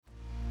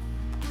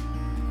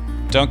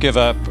Don't give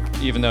up,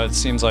 even though it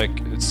seems like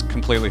it's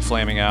completely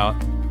flaming out.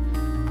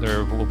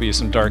 There will be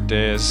some dark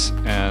days,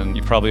 and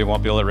you probably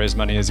won't be able to raise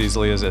money as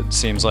easily as it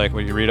seems like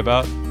what you read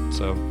about.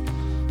 So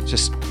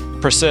just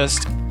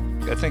persist.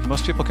 I think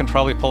most people can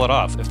probably pull it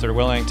off if they're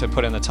willing to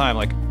put in the time.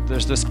 Like,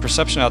 there's this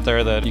perception out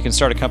there that you can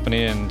start a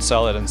company and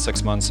sell it in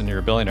 6 months and you're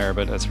a billionaire,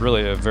 but it's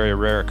really a very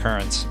rare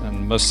occurrence.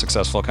 And most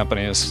successful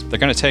companies, they're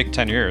going to take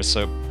 10 years,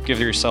 so give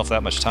yourself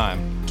that much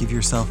time. Give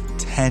yourself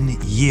 10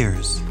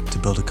 years to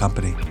build a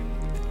company.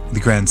 In the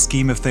grand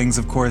scheme of things,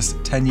 of course,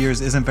 10 years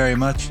isn't very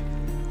much.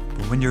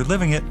 But when you're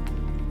living it,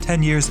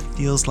 10 years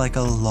feels like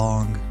a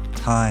long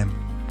time.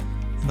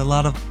 And a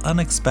lot of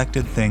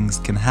unexpected things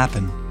can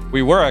happen.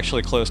 We were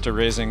actually close to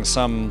raising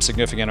some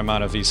significant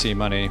amount of VC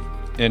money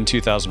in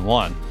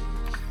 2001.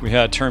 We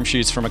had term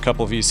sheets from a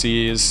couple of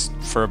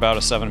VCs for about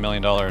a $7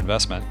 million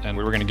investment, and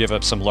we were going to give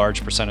up some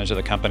large percentage of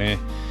the company,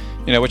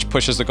 which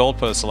pushes the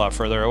goalposts a lot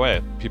further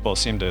away. People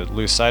seem to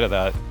lose sight of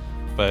that,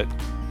 but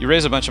you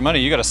raise a bunch of money,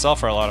 you got to sell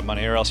for a lot of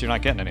money or else you're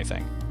not getting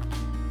anything.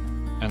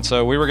 And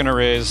so we were going to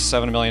raise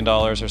 $7 million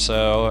or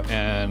so,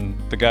 and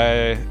the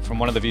guy from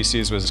one of the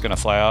VCs was going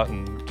to fly out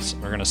and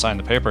we're going to sign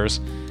the papers.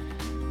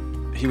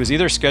 He was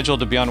either scheduled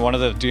to be on one of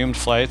the doomed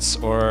flights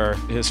or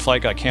his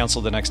flight got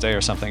canceled the next day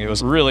or something. It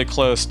was really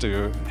close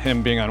to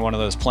him being on one of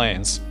those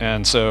planes.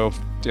 And so,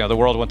 the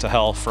world went to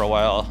hell for a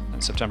while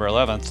on September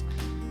 11th.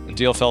 The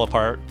deal fell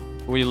apart.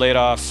 We laid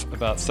off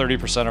about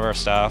 30% of our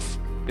staff.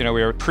 We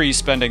were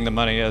pre-spending the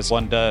money as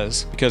one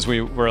does because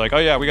we were like, oh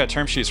yeah, we got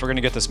term sheets, we're going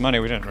to get this money.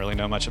 We didn't really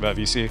know much about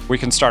VC. We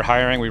can start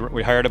hiring.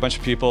 We hired a bunch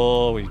of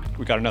people.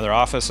 We got another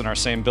office in our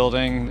same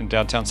building in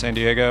downtown San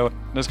Diego.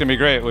 It was going to be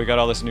great. We got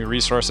all this new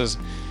resources.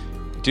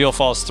 Deal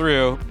falls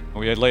through.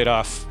 We had laid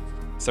off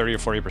 30 or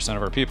 40%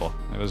 of our people.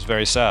 It was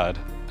very sad.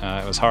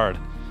 It was hard.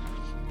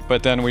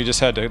 But then we just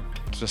had to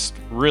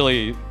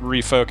really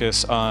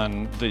refocus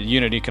on the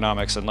unit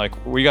economics and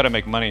we got to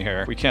make money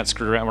here. We can't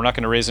screw around. We're not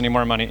going to raise any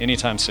more money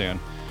anytime soon.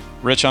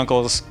 Rich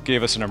uncles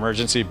gave us an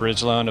emergency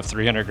bridge loan of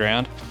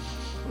 $300,000.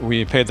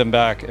 We paid them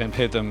back and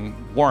paid them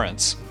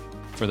warrants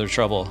for their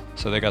trouble,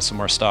 so they got some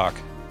more stock.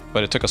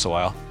 But it took us a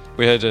while.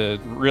 We had to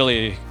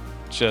really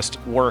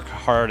just work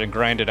hard and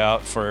grind it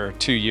out for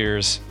 2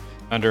 years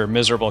under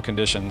miserable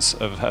conditions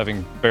of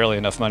having barely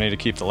enough money to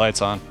keep the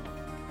lights on.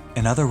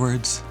 In other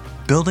words,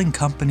 building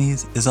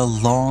companies is a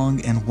long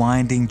and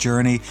winding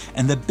journey,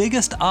 and the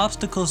biggest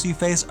obstacles you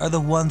face are the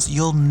ones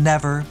you'll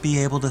never be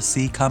able to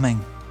see coming.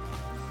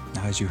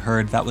 Now, as you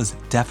heard, that was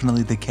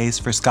definitely the case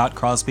for Scott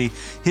Crosby.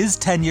 His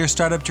 10-year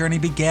startup journey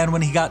began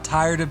when he got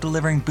tired of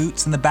delivering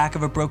boots in the back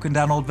of a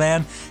broken-down old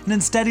van, and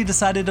instead he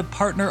decided to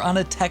partner on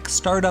a tech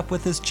startup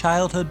with his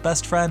childhood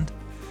best friend.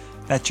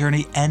 That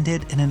journey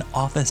ended in an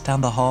office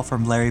down the hall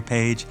from Larry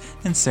Page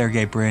and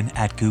Sergey Brin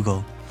at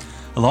Google.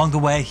 Along the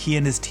way, he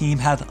and his team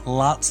had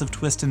lots of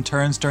twists and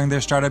turns during their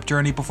startup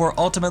journey before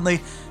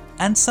ultimately,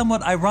 and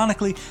somewhat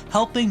ironically,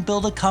 helping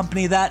build a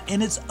company that,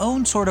 in its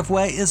own sort of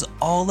way, is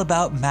all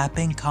about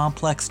mapping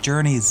complex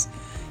journeys.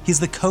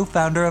 He's the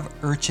co-founder of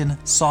Urchin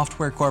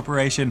Software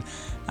Corporation.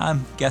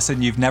 I'm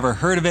guessing you've never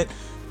heard of it,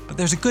 but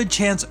there's a good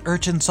chance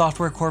Urchin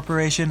Software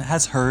Corporation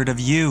has heard of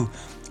you.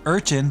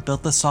 Urchin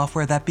built the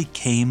software that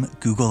became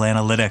Google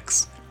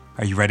Analytics.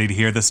 Are you ready to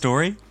hear the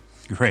story?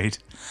 Great.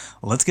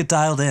 Well, let's get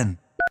dialed in.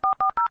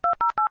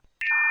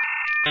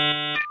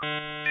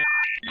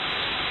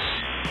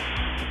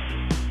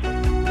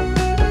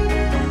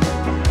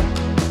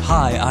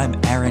 Hi, I'm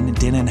Aaron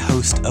Dinnan,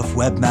 host of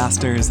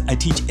Webmasters. I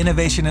teach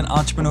innovation and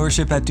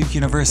entrepreneurship at Duke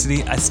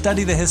University. I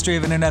study the history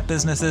of internet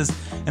businesses,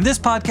 and this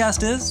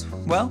podcast is,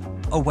 well,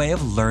 a way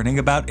of learning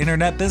about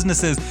internet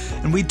businesses.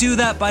 And we do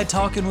that by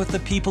talking with the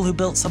people who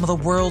built some of the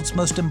world's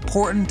most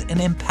important and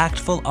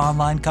impactful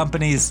online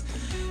companies.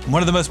 And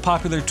one of the most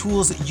popular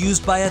tools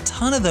used by a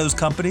ton of those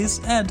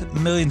companies, and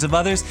millions of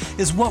others,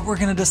 is what we're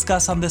going to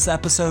discuss on this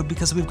episode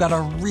because we've got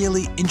a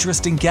really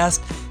interesting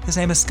guest. His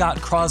name is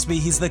Scott Crosby.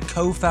 He's the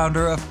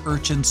co-founder of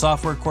Urchin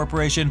Software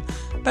Corporation,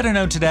 better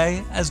known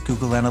today as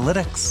Google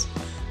Analytics.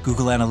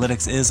 Google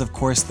Analytics is, of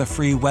course, the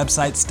free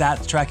website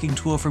stats tracking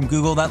tool from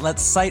Google that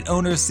lets site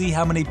owners see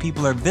how many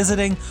people are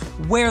visiting,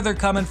 where they're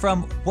coming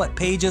from, what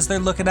pages they're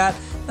looking at,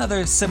 and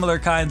other similar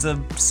kinds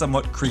of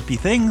somewhat creepy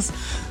things.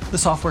 The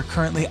software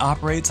currently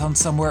operates on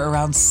somewhere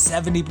around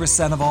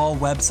 70% of all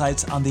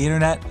websites on the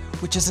internet,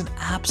 which is an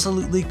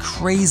absolutely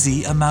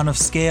crazy amount of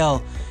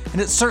scale.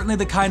 And it's certainly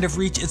the kind of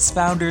reach its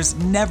founders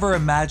never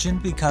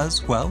imagined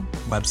because, well,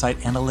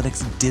 website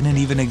analytics didn't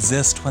even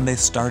exist when they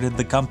started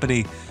the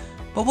company.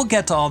 But we'll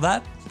get to all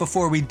that.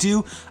 Before we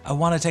do, I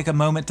want to take a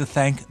moment to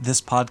thank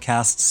this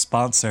podcast's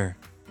sponsor.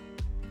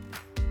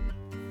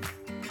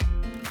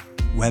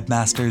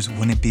 Webmasters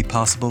wouldn't be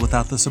possible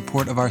without the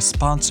support of our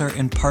sponsor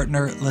and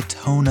partner,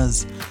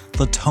 Latonas.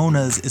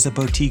 Latonas is a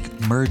boutique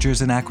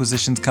mergers and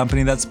acquisitions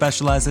company that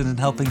specializes in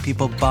helping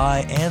people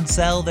buy and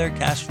sell their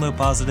cash flow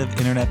positive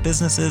internet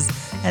businesses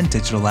and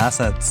digital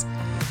assets.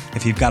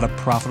 If you've got a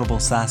profitable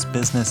SaaS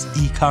business,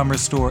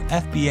 e-commerce store,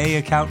 FBA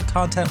account,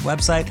 content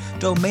website,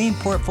 domain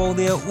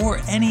portfolio, or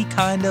any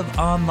kind of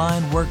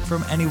online work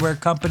from anywhere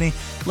company,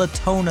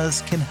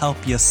 Latonas can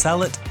help you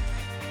sell it.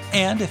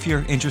 And if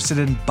you're interested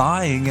in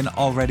buying an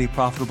already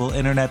profitable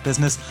internet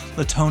business,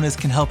 Latonas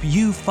can help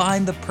you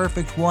find the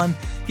perfect one.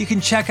 You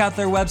can check out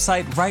their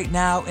website right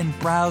now and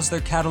browse their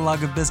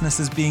catalog of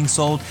businesses being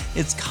sold.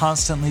 It's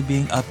constantly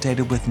being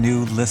updated with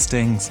new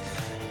listings.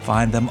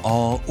 Find them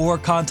all or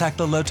contact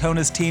the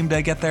Latonas team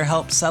to get their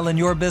help selling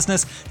your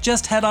business.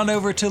 Just head on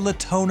over to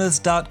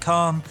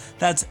latonas.com.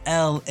 That's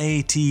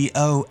LATONAS.com.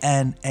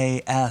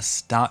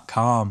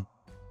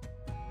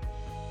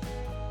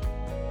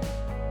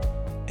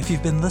 If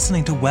you've been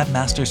listening to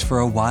Webmasters for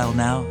a while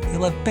now,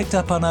 you'll have picked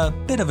up on a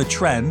bit of a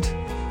trend.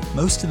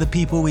 Most of the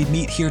people we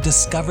meet here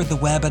discovered the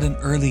web at an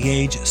early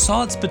age,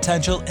 saw its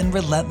potential, and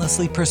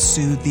relentlessly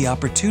pursued the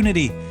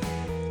opportunity.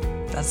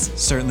 That's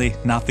certainly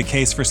not the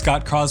case for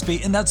Scott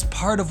Crosby, and that's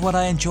part of what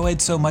I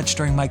enjoyed so much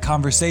during my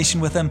conversation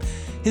with him.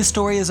 His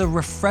story is a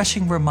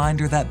refreshing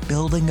reminder that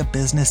building a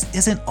business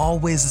isn't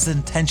always as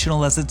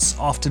intentional as it's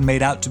often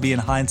made out to be in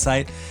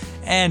hindsight,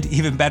 and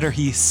even better,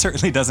 he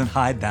certainly doesn't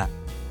hide that.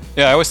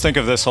 Yeah, I always think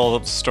of this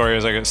whole story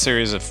as like a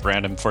series of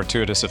random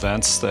fortuitous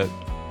events that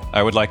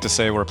I would like to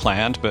say were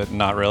planned, but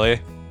not really.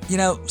 You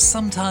know,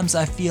 sometimes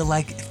I feel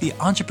like if the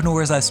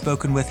entrepreneurs I've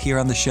spoken with here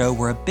on the show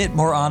were a bit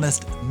more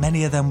honest,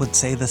 many of them would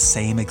say the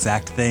same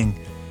exact thing.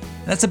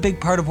 And that's a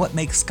big part of what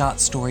makes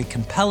Scott's story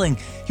compelling.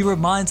 He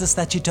reminds us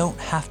that you don't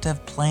have to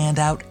have planned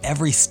out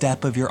every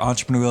step of your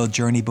entrepreneurial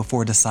journey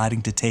before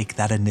deciding to take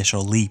that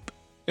initial leap.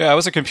 Yeah, I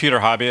was a computer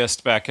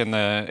hobbyist back in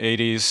the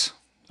 80s.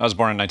 I was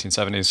born in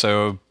 1970,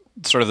 so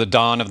sort of the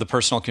dawn of the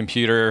personal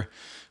computer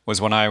was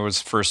when I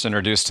was first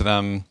introduced to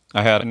them.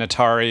 I had an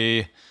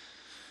Atari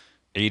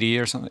 80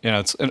 or something. You know,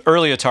 it's an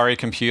early Atari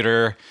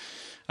computer.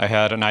 I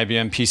had an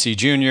IBM PC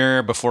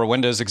Junior before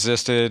Windows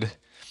existed,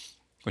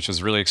 which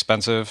was really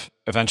expensive.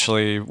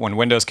 Eventually, when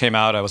Windows came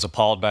out, I was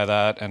appalled by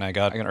that, and I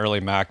got an early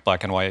Mac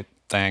black and white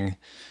thing.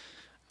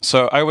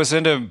 So I was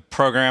into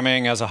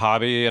programming as a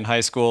hobby in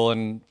high school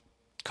and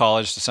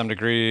college to some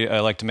degree. I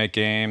liked to make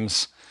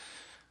games.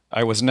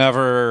 I was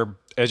never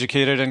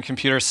educated in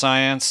computer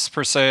science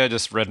per se. I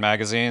just read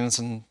magazines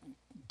and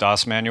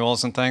DOS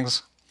manuals and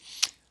things.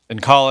 In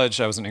college,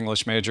 I was an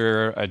English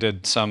major. I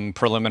did some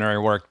preliminary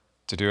work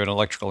to do an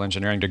electrical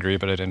engineering degree,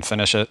 but I didn't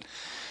finish it.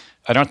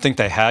 I don't think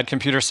they had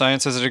computer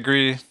science as a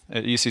degree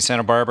at UC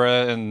Santa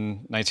Barbara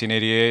in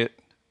 1988,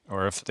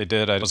 or if they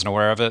did, I wasn't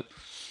aware of it.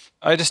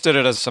 I just did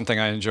it as something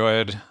I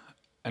enjoyed.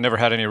 I never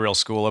had any real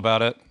school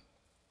about it.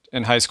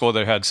 In high school,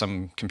 they had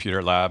some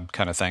computer lab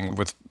kind of thing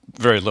with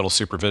very little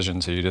supervision,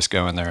 so you just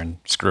go in there and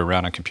screw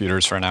around on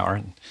computers for an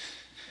hour.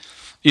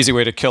 Easy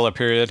way to kill a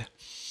period.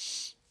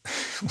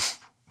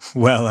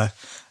 Well,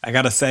 I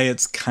gotta say,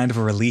 it's kind of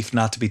a relief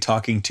not to be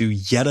talking to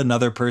yet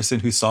another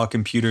person who saw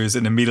computers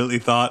and immediately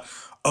thought,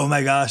 oh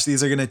my gosh,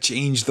 these are gonna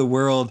change the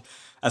world.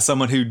 As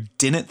someone who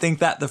didn't think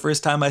that the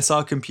first time I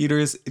saw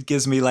computers, it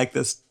gives me like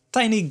this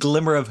tiny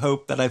glimmer of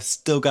hope that I've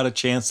still got a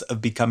chance of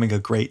becoming a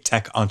great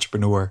tech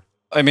entrepreneur.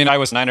 I mean, I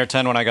was 9 or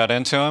 10 when I got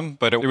into them,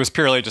 but it was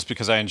purely just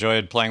because I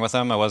enjoyed playing with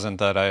them. It wasn't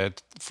that I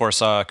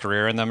foresaw a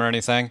career in them or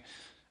anything.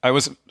 I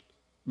was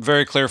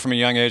very clear from a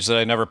young age that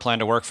I never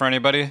planned to work for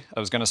anybody. I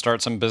was going to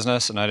start some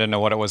business, and I didn't know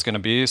what it was going to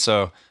be,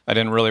 so I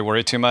didn't really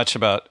worry too much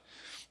about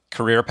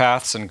career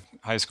paths in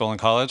high school and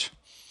college.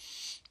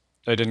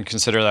 I didn't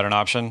consider that an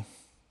option.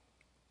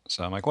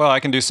 So I'm like, well,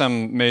 I can do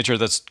some major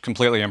that's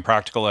completely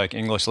impractical, like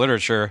English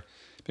literature,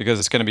 because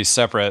it's going to be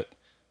separate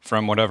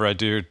from whatever I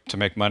do to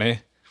make money.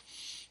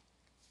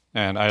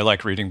 And I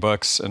like reading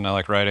books, and I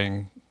like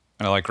writing,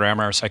 and I like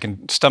grammar. So I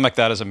can stomach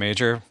that as a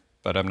major,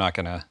 but I'm not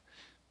going to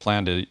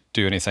plan to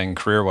do anything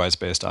career-wise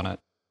based on it.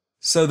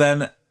 So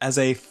then, as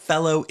a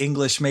fellow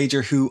English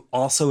major who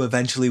also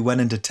eventually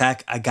went into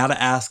tech, I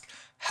gotta ask,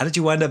 how did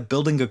you wind up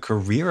building a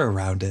career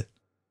around it?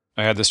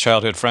 I had this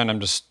childhood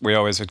friend. We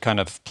always had kind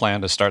of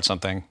planned to start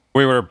something.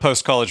 We were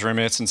post-college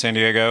roommates in San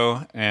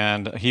Diego,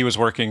 and he was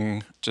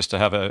working just to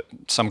have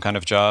some kind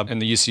of job in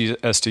the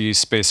UCSD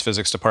space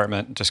physics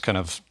department, just kind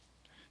of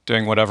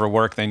doing whatever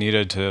work they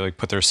needed to like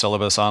put their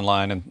syllabus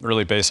online and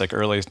really basic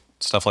early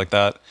stuff like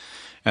that.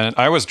 And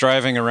I was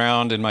driving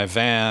around in my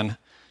van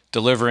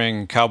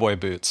delivering cowboy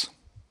boots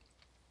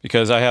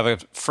because I have a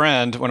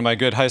friend, one of my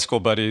good high school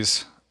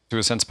buddies, who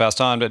has since passed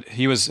on, but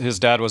his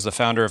dad was the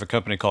founder of a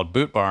company called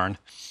Boot Barn,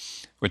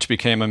 which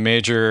became a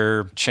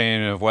major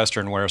chain of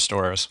Western wear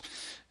stores.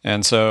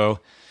 And so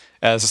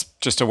as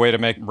just a way to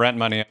make rent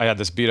money, I had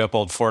this beat up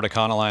old Ford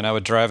Econoline. I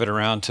would drive it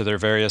around to their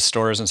various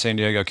stores in San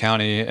Diego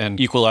County and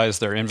equalize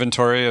their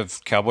inventory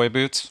of cowboy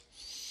boots.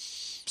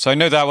 So I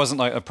knew that wasn't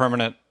like a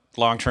permanent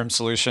long-term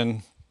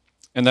solution.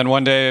 And then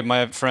one day,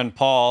 my friend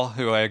Paul,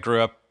 who I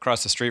grew up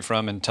across the street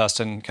from in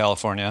Tustin,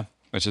 California,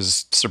 which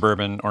is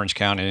suburban Orange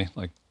County,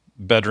 like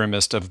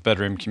bedroomist of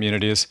bedroom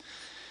communities,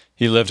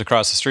 he lived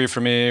across the street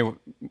from me.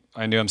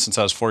 I knew him since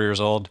I was 4 years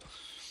old.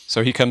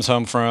 So he comes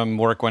home from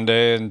work one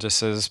day and just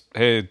says,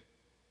 hey,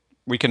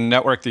 we can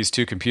network these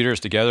two computers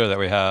together that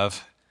we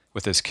have,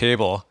 with this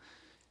cable,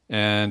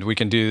 and we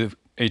can do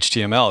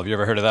HTML. Have you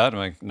ever heard of that? I'm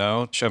like,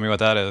 no, show me what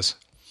that is.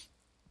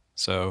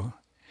 So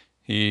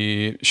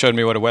he showed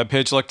me what a web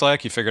page looked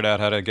like. He figured out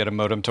how to get a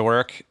modem to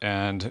work,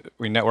 and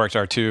we networked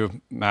our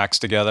two Macs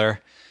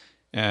together.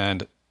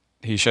 And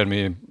he showed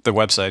me the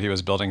website he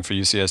was building for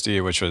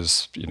UCSD, which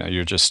was,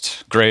 your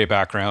just gray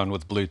background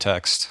with blue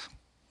text.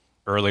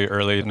 Early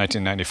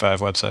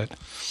 1995 website.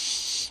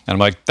 And I'm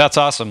like, that's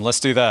awesome. Let's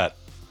do that.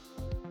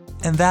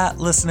 And that,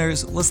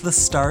 listeners, was the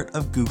start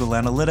of Google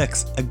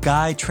Analytics. A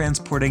guy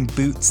transporting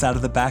boots out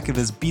of the back of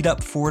his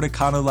beat-up Ford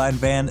Econoline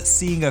van,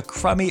 seeing a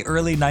crummy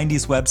early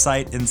 90s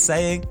website and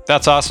saying,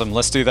 that's awesome,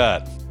 let's do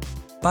that.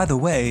 By the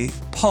way,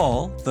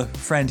 Paul, the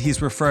friend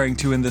he's referring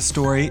to in this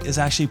story, is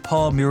actually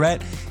Paul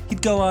Muret.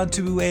 He'd go on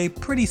to a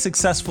pretty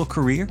successful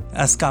career,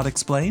 as Scott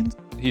explained.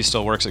 He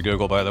still works at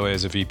Google, by the way,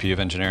 as a VP of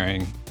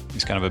engineering.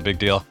 He's kind of a big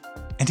deal.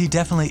 And he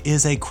definitely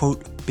is a,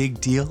 quote,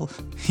 big deal.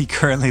 He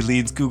currently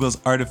leads Google's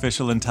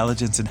artificial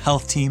intelligence and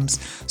health teams.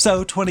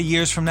 So 20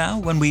 years from now,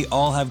 when we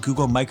all have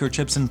Google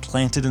microchips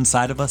implanted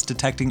inside of us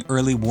detecting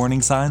early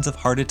warning signs of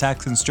heart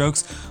attacks and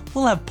strokes,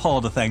 we'll have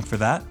Paul to thank for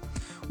that.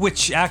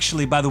 Which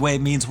actually, by the way,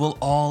 means we'll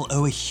all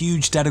owe a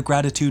huge debt of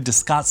gratitude to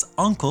Scott's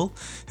uncle,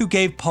 who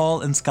gave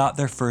Paul and Scott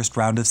their first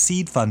round of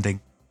seed funding.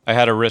 I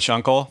had a rich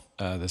uncle,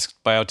 this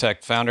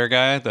biotech founder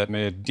guy that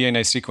made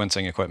DNA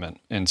sequencing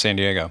equipment in San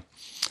Diego.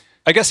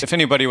 I guess if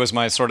anybody was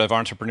my sort of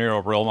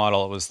entrepreneurial role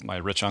model, it was my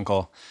rich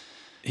uncle.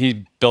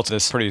 He built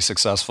this pretty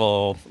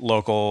successful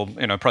local,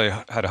 probably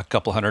had a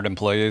couple hundred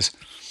employees.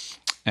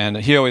 And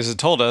he always had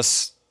told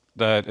us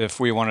that if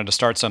we wanted to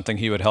start something,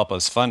 he would help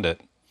us fund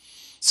it.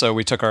 So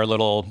we took our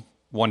little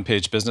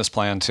one-page business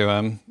plan to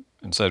him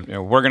and said,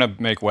 we're going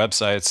to make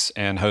websites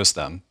and host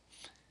them.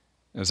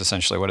 It was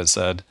essentially what it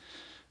said.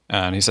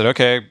 And he said,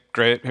 okay,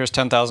 great, here's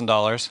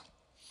 $10,000.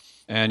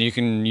 And you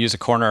can use a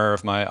corner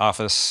of my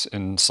office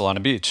in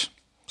Solana Beach.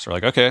 So we're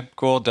like, okay,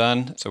 cool,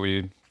 done. So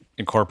we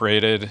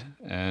incorporated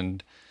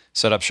and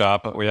set up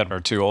shop. We had our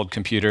two old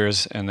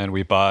computers, and then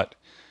we bought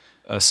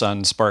a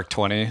Sun Spark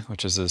 20,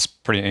 which is this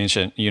pretty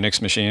ancient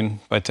Unix machine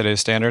by today's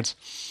standards.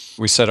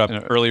 We set up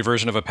an early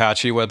version of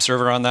Apache web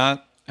server on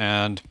that,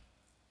 and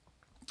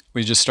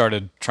we just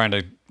started trying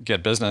to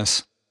get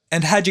business.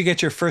 And how'd you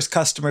get your first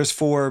customers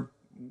for,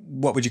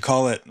 what would you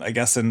call it, I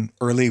guess, an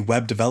early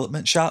web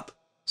development shop?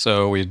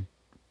 So we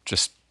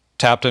just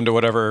tapped into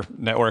whatever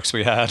networks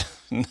we had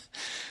and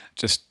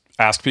just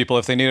asked people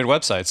if they needed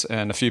websites.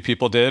 And a few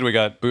people did. We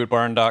got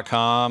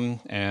bootbarn.com,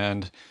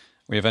 and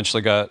we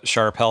eventually got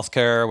Sharp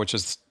Healthcare, which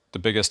is the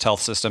biggest health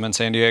system in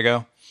San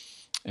Diego.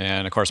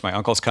 And of course, my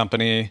uncle's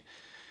company.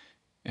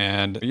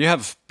 And you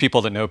have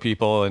people that know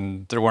people,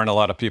 and there weren't a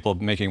lot of people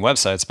making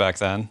websites back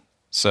then.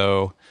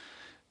 So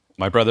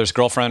my brother's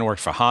girlfriend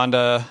worked for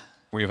Honda.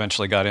 We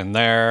eventually got in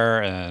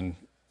there, and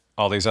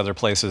all these other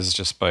places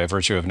just by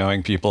virtue of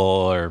knowing people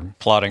or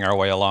plodding our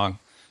way along.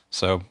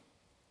 So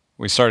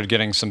we started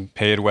getting some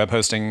paid web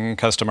hosting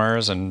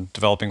customers and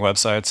developing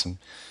websites. And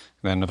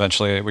then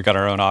eventually we got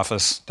our own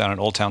office down in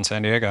Old Town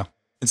San Diego.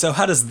 And so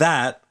how does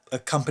that, a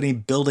company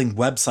building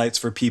websites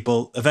for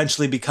people,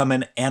 eventually become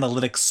an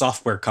analytics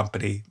software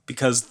company?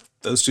 Because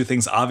those two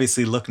things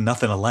obviously look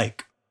nothing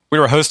alike. We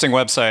were hosting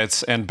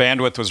websites, and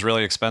bandwidth was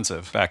really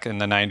expensive back in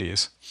the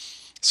 90s.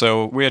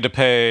 So we had to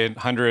pay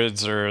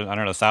hundreds or,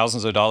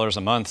 thousands of dollars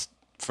a month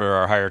for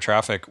our higher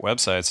traffic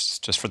websites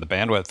just for the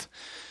bandwidth.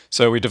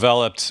 So we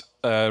developed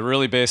a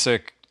really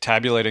basic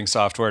tabulating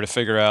software to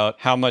figure out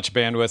how much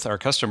bandwidth our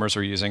customers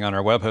were using on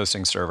our web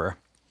hosting server.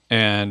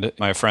 And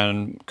my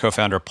friend,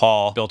 co-founder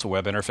Paul, built a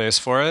web interface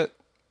for it.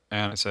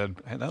 And I said,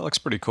 hey, that looks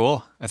pretty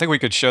cool. I think we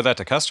could show that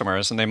to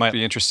customers, and they might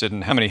be interested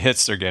in how many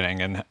hits they're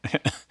getting and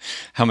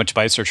how much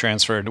bytes are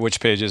transferred, which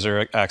pages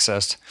are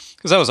accessed.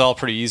 Because that was all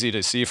pretty easy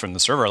to see from the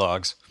server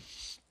logs.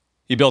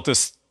 He built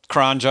this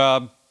cron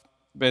job,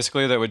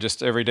 basically, that would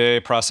just every day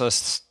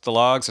process the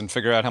logs and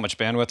figure out how much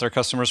bandwidth our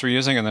customers were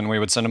using, and then we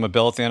would send him a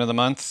bill at the end of the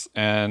month.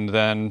 And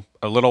then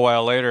a little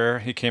while later,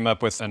 he came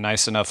up with a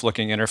nice enough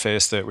looking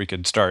interface that we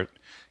could start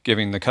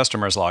giving the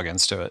customers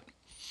logins to it.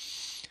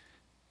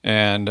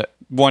 And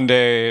one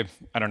day,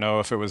 I don't know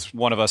if it was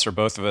one of us or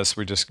both of us,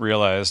 we just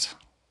realized,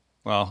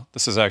 well,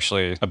 this is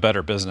actually a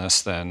better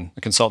business than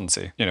a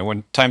consultancy.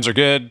 When times are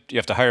good, you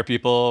have to hire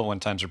people.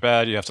 When times are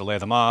bad, you have to lay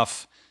them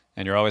off.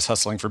 And you're always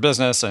hustling for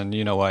business, and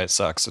you know why it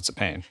sucks. It's a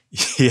pain.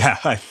 Yeah,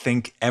 I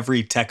think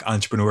every tech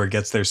entrepreneur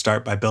gets their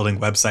start by building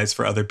websites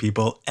for other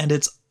people, and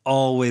it's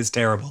always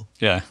terrible.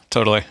 Yeah,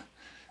 totally.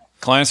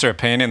 Clients are a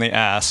pain in the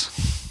ass.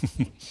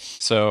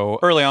 So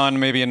early on,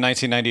 maybe in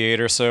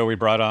 1998 or so, we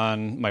brought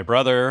on my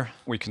brother,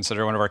 we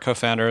consider one of our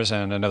co-founders,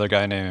 and another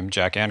guy named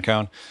Jack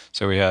Ancone.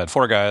 So we had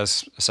 4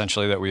 guys,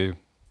 essentially, that we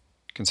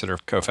consider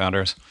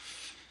co-founders.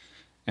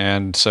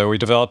 And so we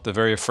developed the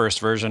very first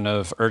version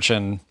of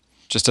Urchin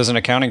just as an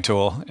accounting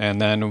tool. And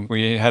then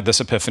we had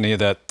this epiphany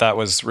that that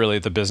was really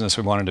the business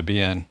we wanted to be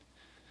in.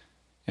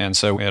 And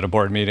so we had a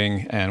board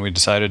meeting, and we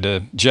decided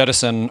to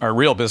jettison our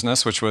real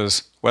business, which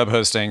was web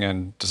hosting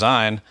and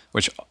design,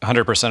 which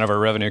 100% of our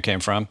revenue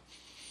came from.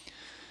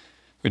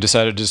 We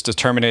decided just to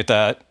terminate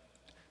that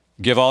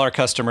give all our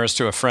customers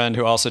to a friend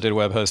who also did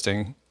web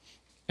hosting,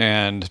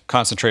 and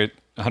concentrate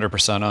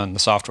 100% on the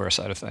software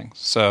side of things.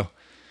 So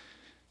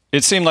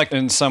it seemed like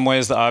in some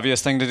ways the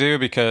obvious thing to do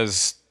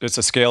because it's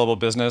a scalable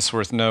business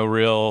with no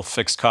real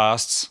fixed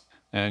costs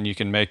and you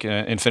can make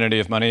an infinity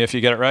of money if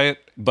you get it right,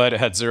 but it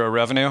had zero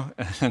revenue.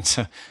 And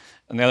so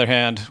on the other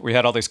hand, we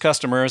had all these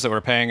customers that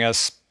were paying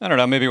us, I don't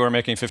know, maybe we're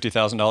making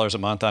 $50,000 a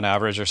month on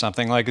average or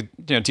something, like,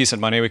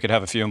 decent money. We could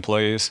have a few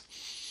employees,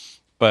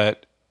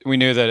 but we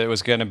knew that it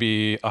was going to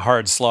be a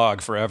hard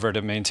slog forever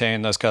to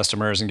maintain those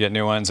customers and get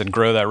new ones and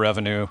grow that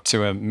revenue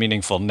to a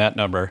meaningful net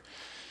number.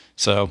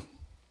 So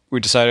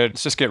we decided,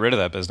 let's just get rid of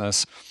that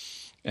business.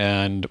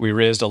 And we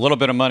raised a little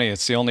bit of money.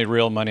 It's the only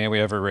real money we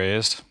ever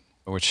raised,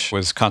 which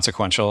was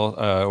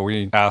consequential.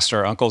 We asked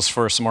our uncles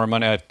for some more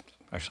money.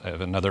 I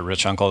have another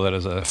rich uncle that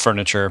is a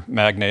furniture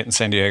magnate in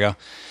San Diego.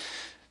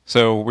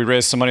 So we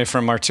raised some money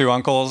from our two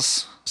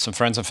uncles, some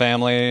friends and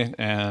family,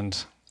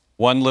 and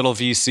one little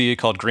VC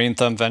called Green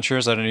Thumb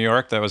Ventures out of New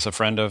York that was a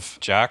friend of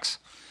Jack's.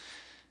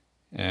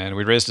 And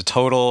we raised a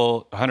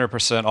total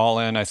 100% all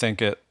in, I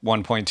think, at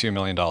 $1.2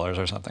 million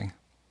or something.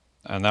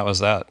 And that was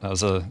that. That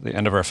was the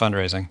end of our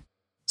fundraising.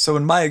 So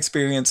in my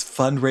experience,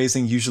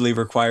 fundraising usually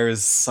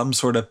requires some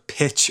sort of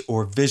pitch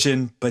or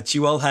vision, but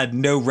you all had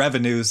no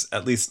revenues,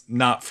 at least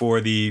not for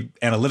the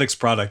analytics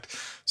product.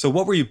 So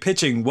what were you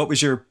pitching? What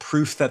was your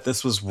proof that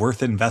this was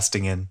worth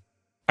investing in?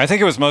 I think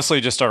it was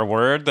mostly just our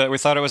word that we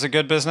thought it was a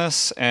good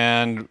business,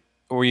 and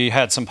we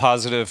had some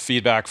positive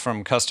feedback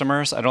from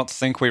customers. I don't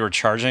think we were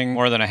charging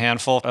more than a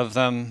handful of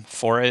them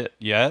for it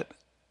yet,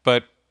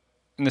 but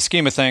in the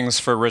scheme of things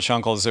for rich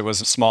uncles, it was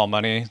small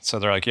money. So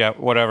they're like, yeah,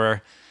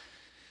 whatever.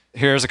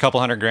 Here's a couple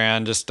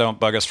 $100,000. Just don't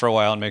bug us for a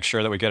while and make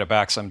sure that we get it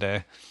back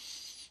someday.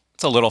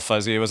 It's a little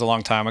fuzzy. It was a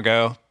long time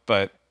ago,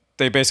 but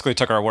they basically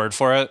took our word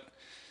for it.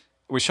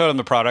 We showed them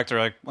the product. They're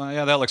like, well,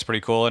 yeah, that looks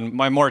pretty cool. And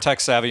my more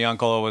tech-savvy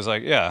uncle was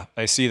like, yeah,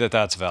 I see that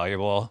that's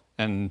valuable.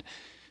 And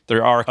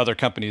there are other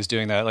companies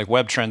doing that. Like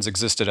WebTrends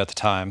existed at the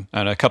time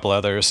and a couple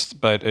others,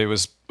 but it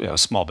was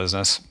small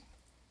business.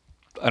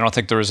 I don't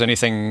think there was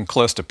anything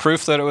close to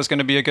proof that it was going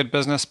to be a good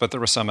business, but there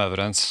was some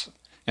evidence.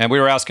 And we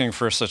were asking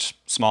for such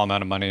small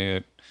amount of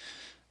money,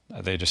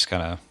 they just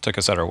kind of took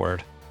us at our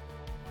word.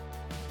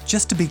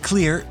 Just to be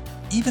clear,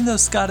 even though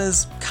Scott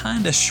is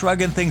kind of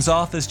shrugging things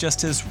off as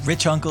just his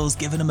rich uncles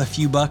giving him a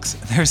few bucks,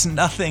 there's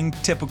nothing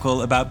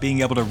typical about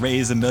being able to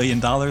raise $1 million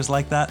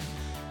like that.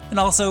 And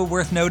also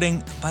worth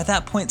noting, by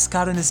that point,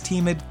 Scott and his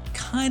team had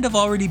kind of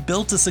already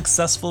built a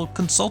successful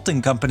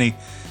consulting company.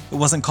 It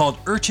wasn't called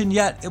Urchin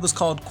yet, it was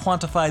called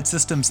Quantified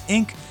Systems,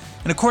 Inc.,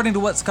 and according to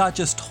what Scott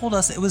just told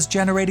us, it was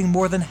generating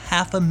more than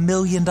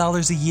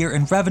 $500,000 a year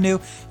in revenue,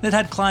 and it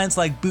had clients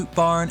like Boot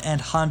Barn and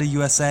Honda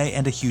USA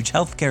and a huge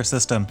healthcare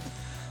system.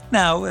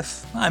 Now,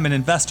 if I'm an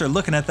investor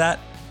looking at that,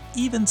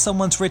 even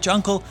someone's rich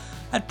uncle,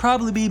 I'd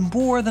probably be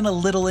more than a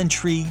little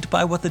intrigued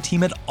by what the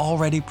team had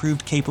already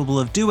proved capable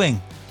of doing.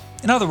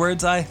 In other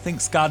words, I think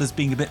Scott is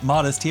being a bit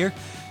modest here,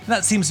 and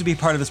that seems to be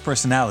part of his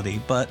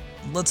personality, but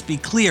let's be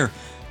clear,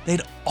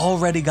 they'd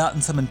already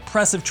gotten some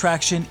impressive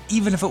traction,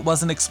 even if it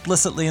wasn't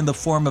explicitly in the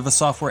form of a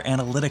software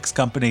analytics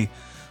company.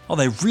 All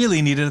they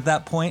really needed at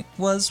that point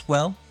was,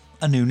 well,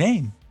 a new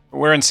name.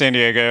 We're in San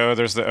Diego.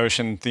 There's the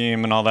ocean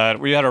theme and all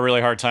that. We had a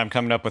really hard time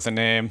coming up with a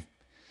name.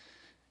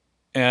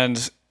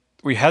 And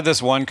we had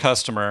this one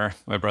customer.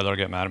 My brother will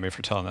get mad at me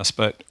for telling this,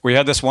 but we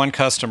had this one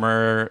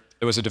customer.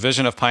 It was a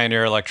division of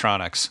Pioneer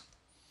Electronics.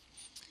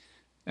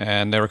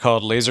 And they were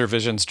called Laser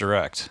Visions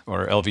Direct,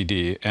 or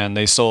LVD. And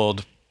they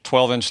sold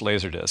 12-inch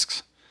laser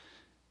discs.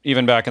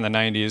 Even back in the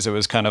 90s, it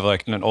was kind of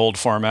like an old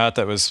format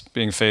that was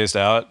being phased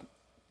out.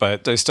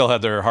 But they still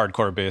had their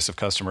hardcore base of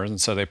customers.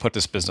 And so they put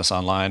this business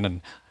online,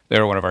 and they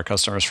were one of our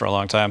customers for a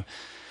long time.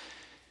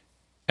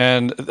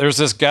 And there's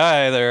this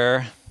guy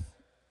there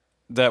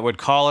that would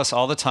call us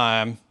all the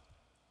time.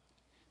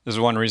 This is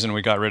one reason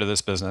we got rid of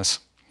this business.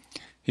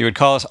 He would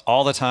call us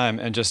all the time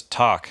and just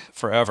talk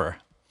forever.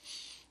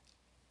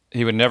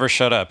 He would never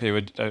shut up. He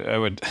would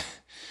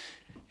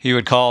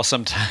call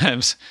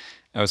sometimes.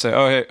 I would say,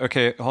 oh, hey,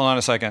 okay, hold on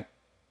a second.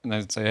 And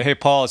I'd say, hey,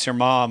 Paul, it's your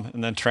mom.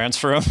 And then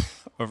transfer him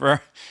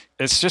over.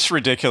 It's just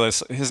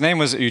ridiculous. His name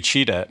was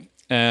Uchida.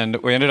 And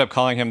we ended up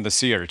calling him the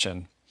sea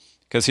urchin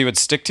because he would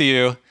stick to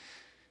you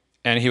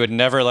and he would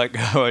never let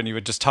go and he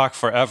would just talk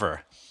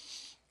forever.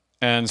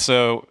 And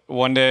so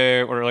one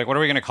day we're like, what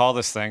are we going to call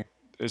this thing?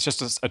 It's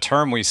just a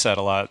term we said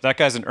a lot. That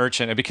guy's an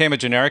urchin. It became a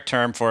generic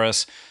term for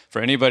us, for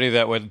anybody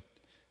that would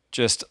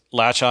just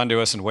latch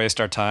onto us and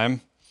waste our time.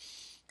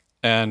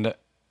 And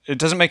it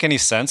doesn't make any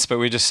sense, but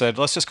we just said,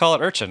 let's just call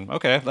it urchin.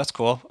 Okay, that's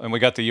cool. And we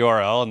got the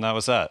URL and that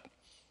was that.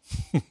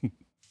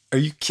 Are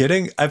you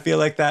kidding? I feel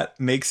like that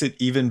makes it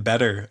even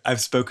better.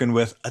 I've spoken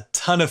with a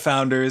ton of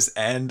founders,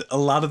 and a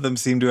lot of them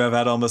seem to have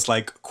had almost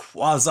like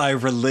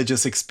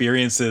quasi-religious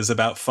experiences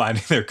about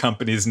finding their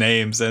company's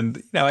names.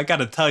 And, I got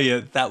to tell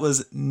you, that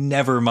was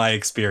never my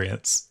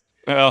experience.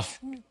 Well,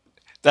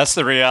 That's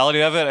the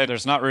reality of it.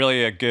 There's not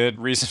really a good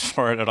reason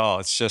for it at all.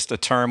 It's just a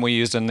term we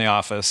used in the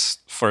office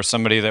for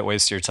somebody that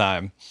wastes your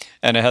time.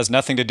 And it has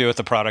nothing to do with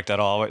the product at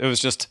all. It was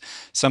just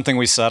something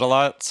we said a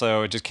lot.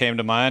 So it just came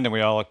to mind and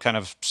we all kind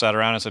of sat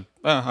around and said,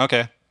 oh,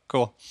 okay,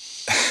 cool.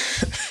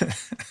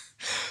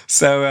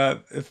 So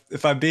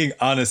if I'm being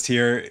honest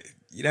here,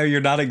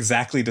 you're not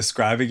exactly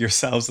describing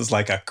yourselves as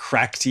like a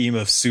crack team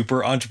of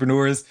super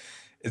entrepreneurs.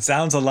 It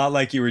sounds a lot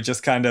like you were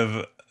just kind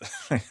of,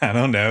 I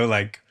don't know,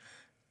 like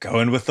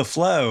going with the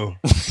flow.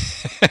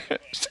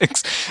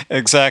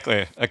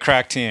 Exactly. A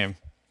crack team.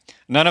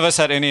 None of us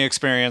had any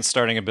experience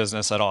starting a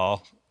business at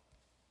all.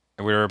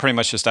 We were pretty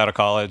much just out of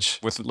college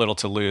with little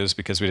to lose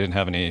because we didn't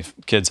have any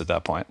kids at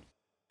that point.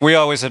 We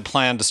always had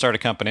planned to start a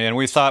company and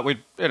we thought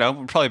we'd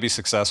probably be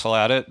successful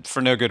at it for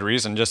no good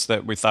reason, just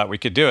that we thought we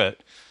could do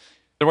it.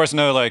 There was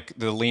no like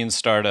the lean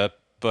startup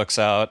books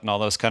out and all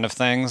those kind of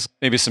things.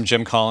 Maybe some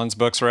Jim Collins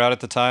books were out at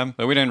the time,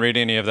 but we didn't read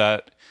any of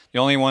that. The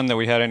only one that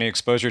we had any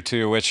exposure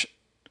to, which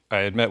I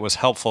admit was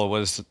helpful,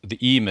 was the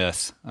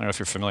E-Myth. I don't know if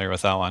you're familiar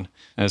with that one.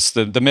 And it's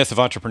the myth of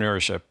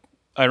entrepreneurship.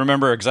 I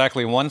remember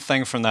exactly one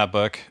thing from that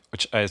book,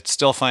 which I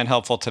still find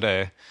helpful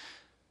today,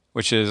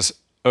 which is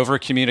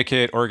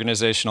over-communicate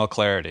organizational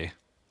clarity.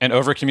 And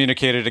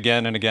over-communicate it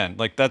again and again.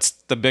 Like that's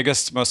the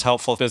biggest, most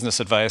helpful business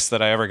advice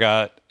that I ever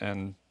got,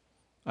 and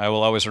I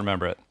will always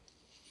remember it.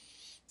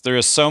 There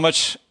is so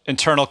much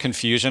internal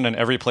confusion in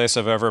every place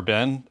I've ever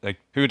been. Like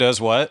who does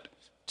what?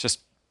 Just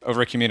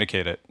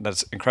over-communicate it.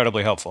 That's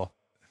incredibly helpful.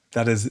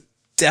 That is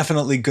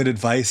definitely good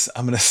advice.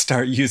 I'm going to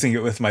start using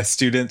it with my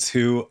students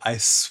who I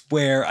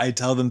swear I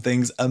tell them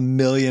things a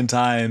million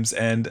times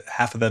and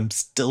half of them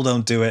still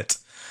don't do it.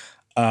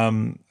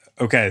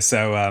 Okay,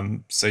 so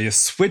you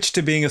switch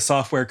to being a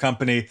software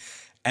company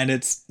and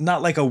it's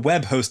not like a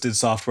web hosted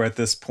software at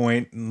this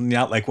point,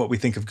 not like what we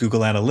think of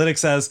Google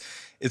Analytics as.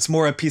 It's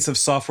more a piece of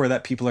software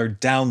that people are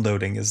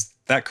downloading. Is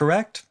that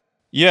correct?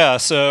 Yeah.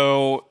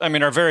 So, I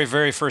mean, our very,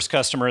 very first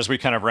customers, we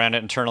kind of ran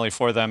it internally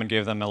for them and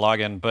gave them a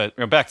login. But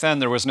back then,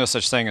 there was no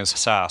such thing as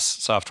SaaS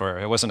software.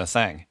 It wasn't a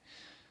thing.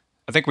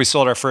 I think we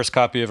sold our first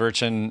copy of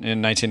Urchin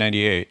in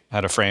 1998.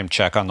 Had a frame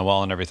check on the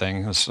wall and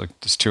everything. It was like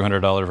this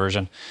 $200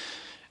 version.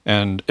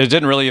 And it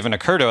didn't really even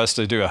occur to us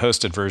to do a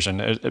hosted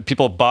version.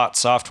 People bought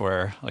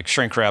software, like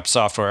shrink wrap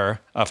software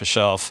off a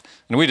shelf.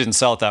 And we didn't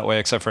sell it that way,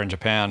 except for in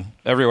Japan.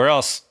 Everywhere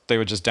else, they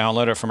would just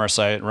download it from our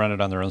site and run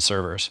it on their own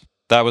servers.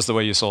 That was the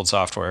way you sold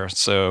software.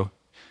 So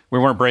we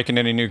weren't breaking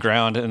any new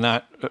ground in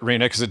that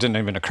arena because it didn't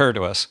even occur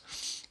to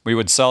us. We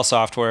would sell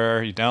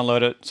software, you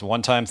download it, it's a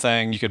one-time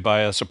thing. You could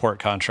buy a support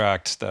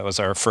contract. That was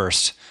our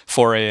first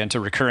foray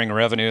into recurring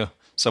revenue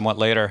somewhat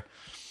later.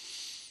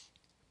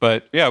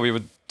 But yeah, we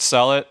would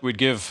sell it. We'd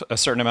give a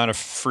certain amount of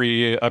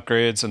free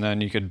upgrades, and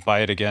then you could buy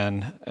it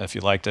again if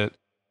you liked it.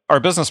 Our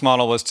business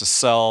model was to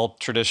sell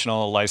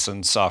traditional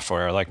licensed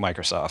software like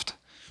Microsoft.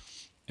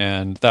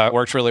 And that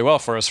worked really well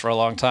for us for a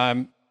long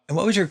time. And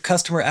what was your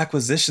customer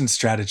acquisition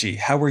strategy?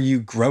 How were you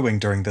growing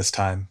during this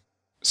time?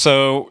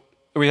 So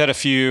we had a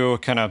few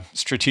kind of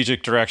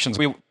strategic directions.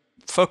 We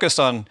focused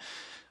on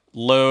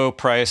low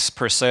price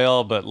per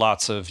sale, but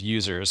lots of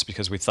users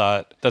because we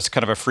thought that's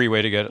kind of a free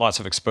way to get lots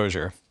of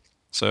exposure.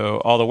 So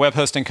all the web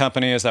hosting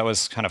companies, that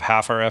was kind of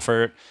half our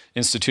effort.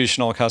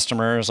 Institutional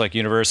customers like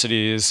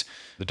universities,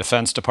 the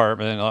Defense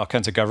Department, all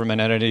kinds of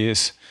government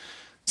entities.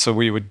 So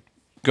we would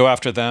go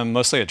after them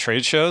mostly at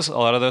trade shows, a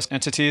lot of those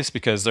entities,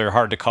 because they're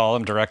hard to call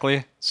them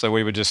directly. So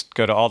we would just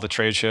go to all the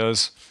trade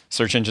shows,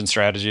 search engine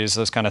strategies,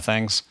 those kind of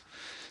things.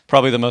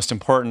 Probably the most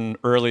important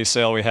early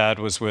sale we had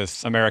was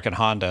with American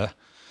Honda.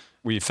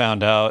 We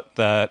found out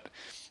that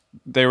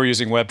they were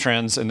using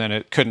WebTrends and then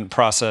it couldn't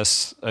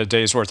process a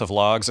day's worth of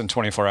logs in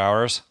 24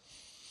 hours.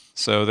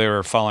 So they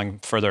were falling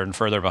further and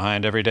further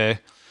behind every day.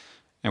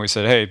 And we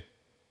said, hey,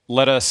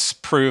 let us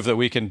prove that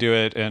we can do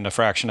it in a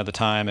fraction of the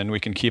time and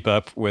we can keep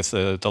up with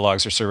the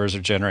logs our servers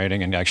are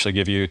generating and actually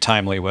give you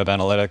timely web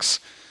analytics.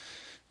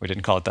 We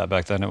didn't call it that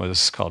back then. It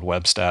was called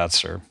web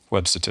stats or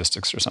web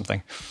statistics or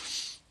something.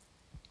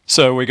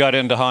 So we got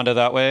into Honda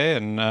that way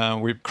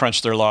and we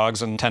crunched their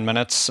logs in 10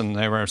 minutes and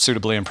they were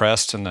suitably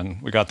impressed. And then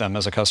we got them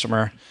as a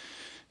customer.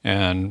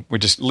 And we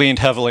just leaned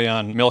heavily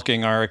on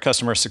milking our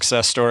customer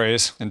success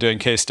stories and doing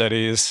case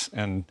studies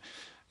and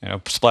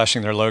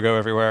splashing their logo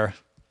everywhere.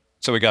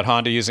 So we got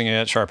Honda using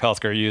it, Sharp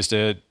Healthcare used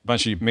it, a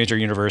bunch of major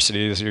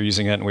universities are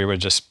using it, and we would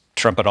just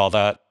trumpet all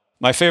that.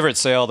 My favorite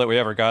sale that we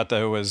ever got,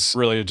 though, was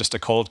really just a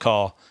cold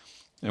call,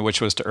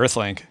 which was to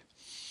Earthlink.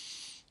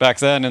 Back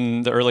then,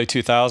 in the early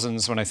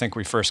 2000s, when I think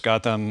we first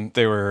got them,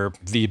 they were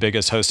the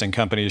biggest hosting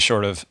company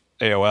short of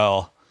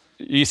AOL.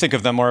 You think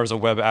of them more as a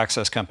web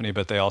access company,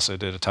 but they also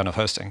did a ton of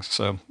hosting.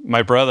 So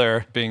my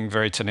brother, being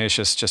very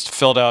tenacious, just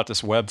filled out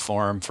this web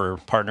form for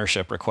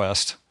partnership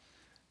request.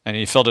 And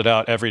he filled it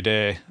out every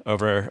day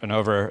over and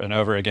over and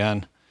over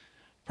again,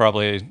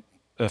 probably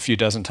a few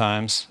dozen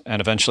times. And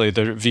eventually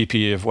the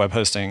VP of web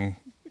hosting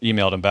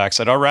emailed him back,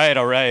 said, all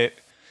right,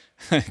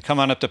 come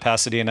on up to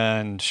Pasadena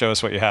and show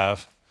us what you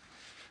have.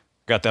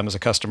 Got them as a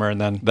customer,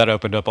 and then that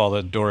opened up all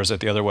the doors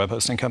at the other web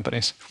hosting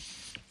companies.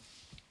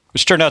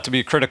 which turned out to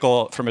be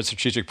critical from a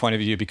strategic point of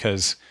view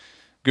because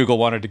Google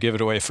wanted to give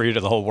it away free to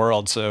the whole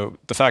world. So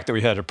the fact that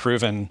we had a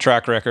proven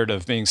track record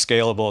of being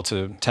scalable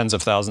to tens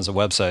of thousands of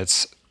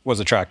websites was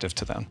attractive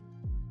to them.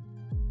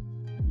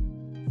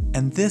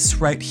 And this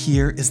right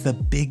here is the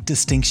big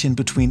distinction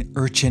between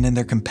Urchin and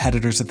their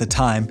competitors at the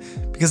time,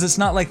 because it's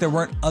not like there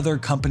weren't other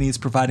companies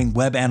providing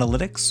web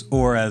analytics,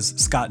 or as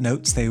Scott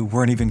notes, they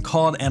weren't even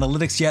called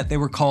analytics yet, they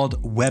were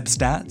called web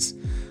stats.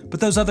 But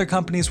those other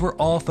companies were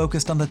all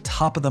focused on the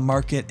top of the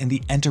market in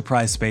the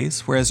enterprise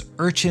space, whereas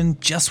Urchin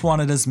just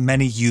wanted as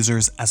many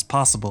users as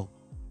possible.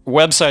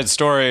 Website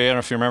Story, I don't know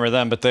if you remember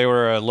them, but they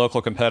were a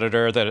local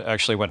competitor that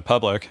actually went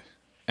public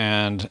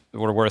and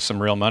were worth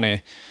some real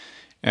money.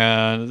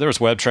 And there was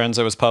Web Trends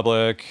that was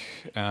public.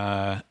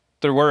 There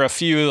were a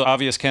few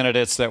obvious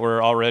candidates that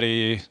were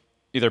already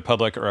either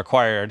public or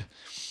acquired,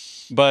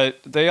 but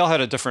they all had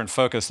a different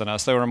focus than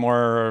us. They were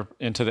more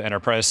into the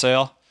enterprise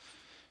sale.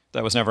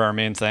 That was never our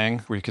main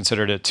thing. We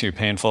considered it too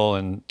painful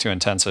and too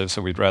intensive,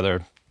 so we'd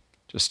rather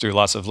just do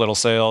lots of little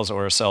sales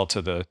or sell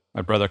to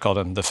my brother called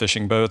them the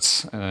fishing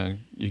boats.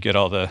 You get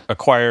all the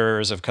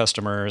acquirers of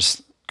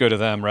customers, go to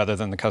them rather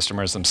than the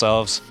customers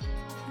themselves.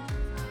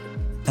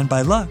 And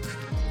by luck,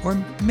 or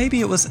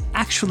maybe it was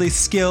actually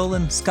skill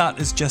and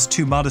Scott is just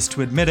too modest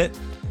to admit it,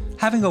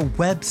 having a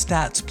web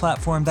stats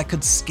platform that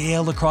could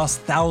scale across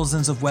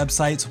thousands of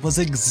websites was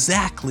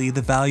exactly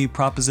the value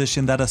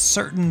proposition that a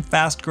certain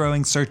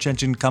fast-growing search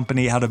engine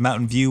company out of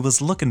Mountain View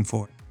was looking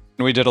for.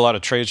 We did a lot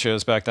of trade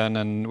shows back then,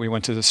 and we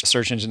went to the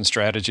Search Engine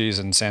Strategies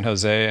in San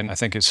Jose, and I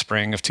think it's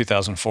spring of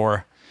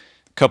 2004.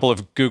 A couple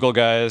of Google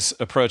guys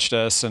approached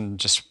us and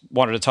just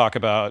wanted to talk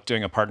about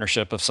doing a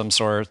partnership of some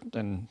sort.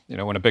 And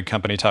when a big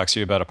company talks to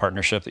you about a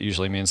partnership, that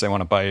usually means they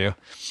want to buy you. It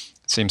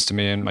seems to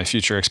me in my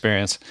future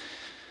experience.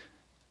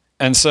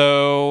 And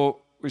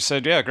so we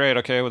said, yeah, great.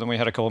 Okay. Well, then we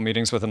had a couple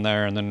meetings with them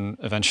there and then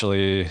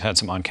eventually had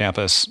some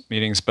on-campus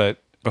meetings. But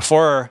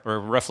before,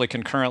 or roughly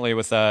concurrently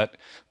with that,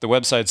 the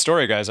Website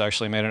Story guys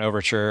actually made an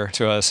overture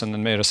to us and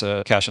then made us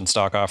a cash and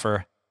stock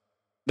offer.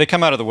 They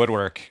come out of the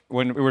woodwork.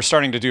 When we were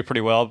starting to do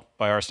pretty well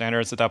by our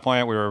standards at that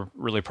point, we were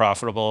really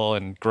profitable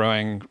and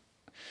growing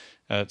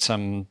at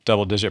some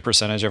double-digit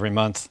percentage every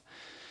month.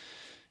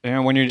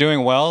 And when you're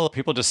doing well,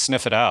 people just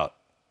sniff it out.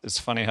 It's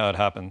funny how it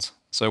happens.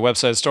 So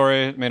Website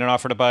Story made an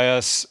offer to buy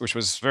us, which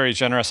was a very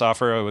generous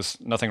offer. There was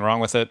nothing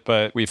wrong with it,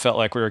 but we felt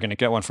like we were going to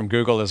get one from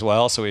Google as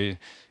well. So we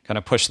kind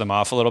of pushed them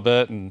off a little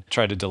bit and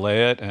tried to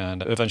delay it.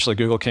 And eventually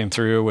Google came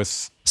through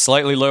with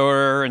slightly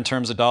lower in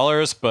terms of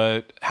dollars,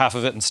 but half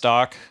of it in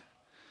stock.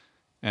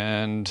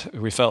 And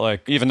we felt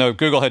like even though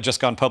Google had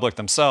just gone public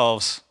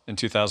themselves in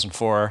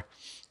 2004,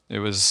 it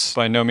was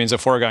by no means a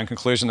foregone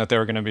conclusion that they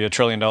were going to be $1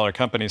 trillion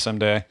company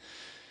someday.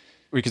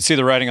 We could see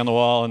the writing on the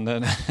wall and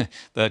then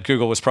that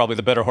Google was probably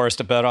the better horse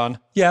to bet on.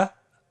 Yeah,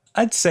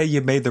 I'd say you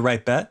made the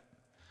right bet.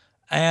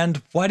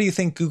 And why do you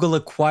think Google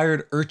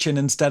acquired Urchin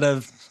instead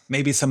of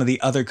maybe some of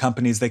the other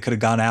companies they could have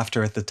gone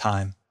after at the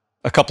time?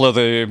 A couple of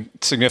the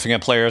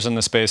significant players in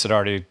the space had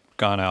already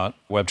gone out,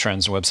 Web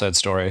Trends and Website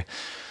Story.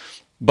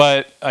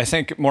 But I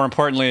think more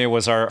importantly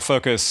was our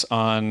focus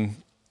on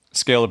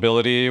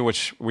scalability,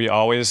 which we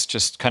always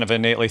just kind of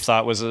innately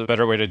thought was a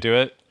better way to do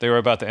it. They were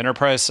about the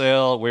enterprise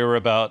sale. We were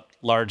about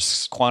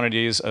large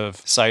quantities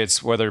of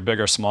sites, whether big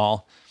or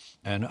small,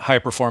 and high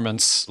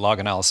performance log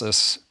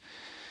analysis.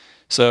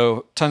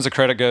 So tons of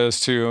credit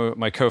goes to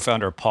my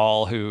co-founder,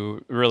 Paul,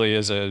 who really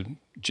is a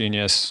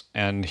genius.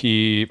 And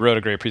he wrote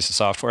a great piece of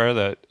software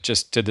that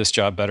just did this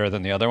job better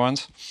than the other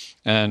ones.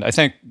 And I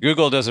think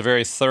Google does a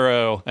very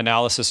thorough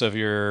analysis of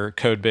your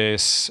code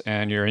base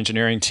and your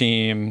engineering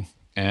team,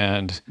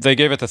 and they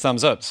gave it the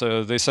thumbs up.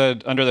 So they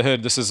said, under the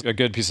hood, this is a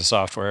good piece of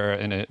software,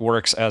 and it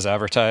works as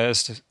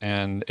advertised,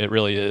 and it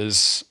really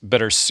is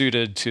better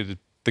suited to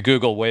the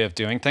Google way of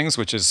doing things,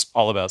 which is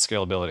all about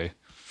scalability.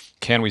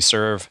 Can we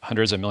serve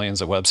hundreds of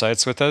millions of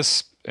websites with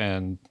this?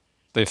 And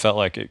they felt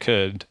like it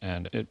could,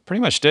 and it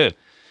pretty much did.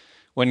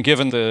 When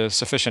given the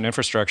sufficient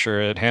infrastructure,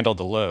 it handled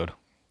the load.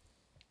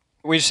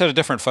 We just had a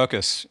different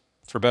focus,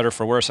 for better or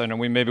for worse. I know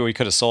maybe we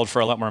could have sold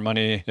for a lot more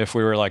money if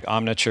we were like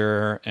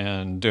Omniture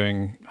and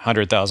doing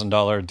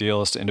 $100,000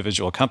 deals to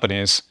individual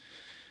companies.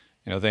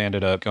 They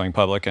ended up going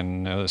public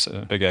and it was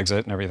a big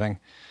exit and everything.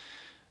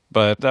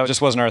 But that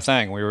just wasn't our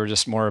thing. We were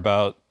just more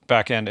about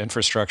back-end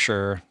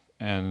infrastructure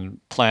and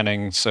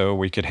planning so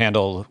we could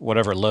handle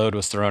whatever load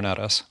was thrown at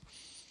us.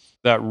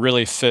 That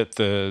really fit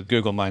the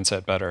Google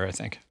mindset better, I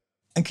think.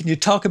 And can you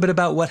talk a bit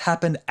about what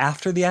happened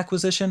after the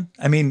acquisition?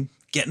 I mean,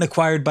 getting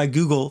acquired by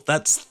Google,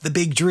 that's the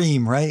big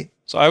dream, right?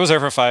 So I was there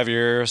for 5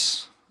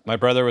 years. My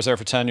brother was there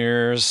for 10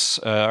 years.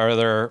 Our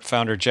other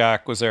founder,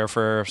 Jack, was there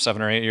for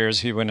 7 or 8 years.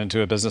 He went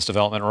into a business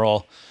development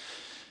role.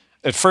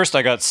 At first,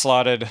 I got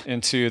slotted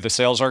into the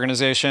sales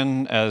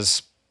organization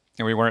as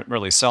we weren't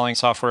really selling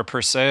software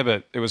per se,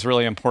 but it was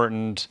really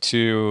important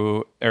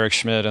to Eric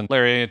Schmidt and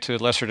Larry, to a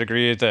lesser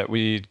degree, that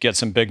we get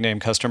some big name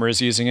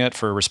customers using it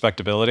for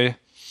respectability.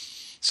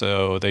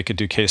 So they could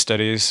do case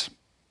studies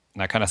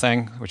and that kind of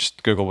thing, which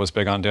Google was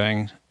big on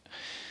doing.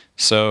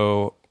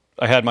 So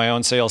I had my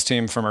own sales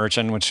team from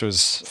Urchin, which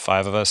was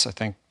 5 of us, I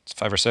think,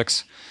 5 or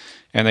 6.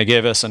 And they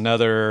gave us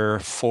another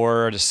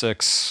 4 to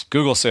 6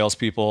 Google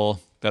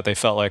salespeople that they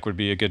felt like would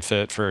be a good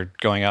fit for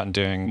going out and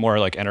doing more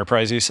like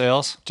enterprise-y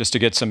sales, just to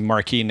get some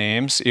marquee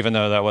names, even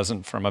though that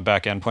wasn't from a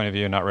back-end point of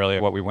view, not really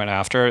what we went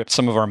after.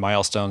 Some of our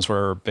milestones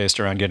were based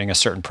around getting a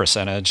certain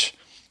percentage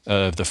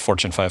of the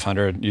Fortune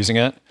 500 using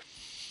it.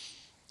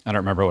 I don't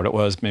remember what it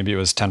was. Maybe it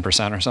was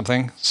 10% or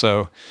something.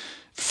 So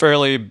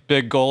fairly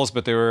big goals,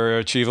 but they were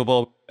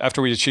achievable.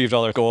 After we achieved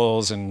all our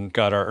goals and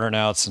got our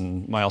earnouts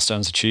and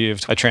milestones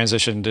achieved, I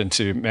transitioned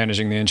into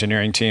managing the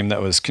engineering team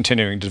that was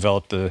continuing to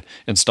develop the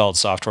installed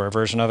software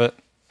version of it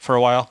for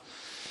a while.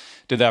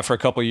 Did that for a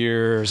couple of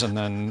years, and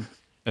then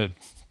it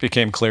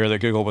became clear that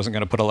Google wasn't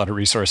going to put a lot of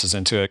resources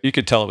into it. You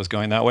could tell it was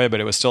going that way, but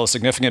it was still a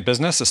significant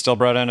business. It still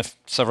brought in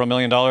several $1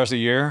 million a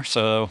year,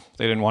 so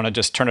they didn't want to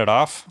just turn it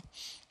off.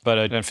 But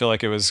I didn't feel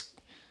like it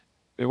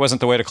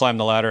wasn't the way to climb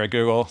the ladder at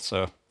Google,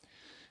 so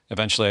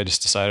eventually I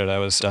just decided I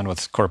was done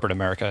with corporate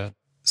America.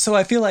 So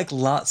I feel like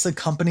lots of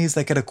companies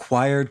that get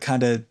acquired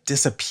kind of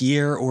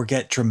disappear or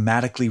get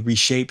dramatically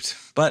reshaped.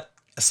 But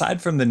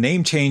aside from the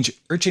name change,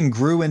 Urchin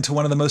grew into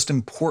one of the most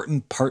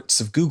important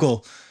parts of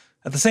Google.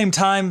 At the same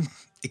time,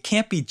 it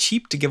can't be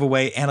cheap to give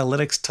away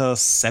analytics to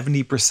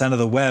 70% of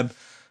the web.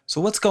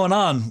 So what's going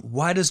on?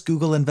 Why does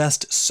Google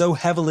invest so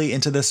heavily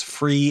into this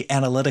free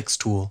analytics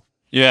tool?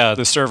 Yeah,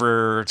 the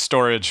server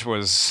storage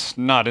was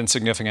not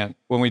insignificant.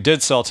 When we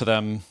did sell to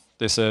them,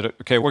 they said,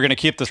 okay, we're going to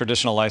keep the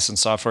traditional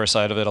licensed software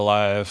side of it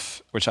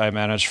alive, which I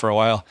managed for a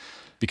while,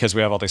 because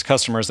we have all these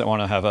customers that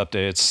want to have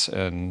updates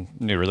and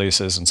new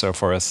releases and so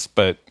forth.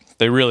 But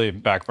they really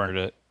backburned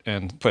it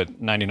and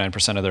put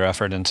 99% of their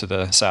effort into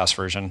the SaaS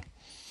version.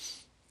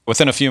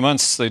 Within a few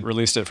months, they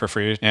released it for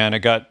free, and it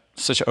got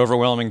such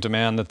overwhelming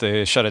demand that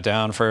they shut it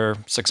down for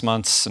 6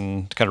 months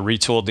and kind of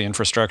retooled the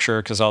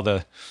infrastructure, because all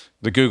the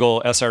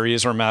Google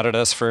SREs were mad at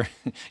us for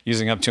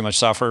using up too much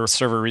software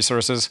server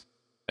resources.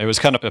 It was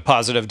kind of a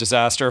positive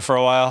disaster for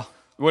a while.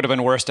 It would have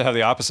been worse to have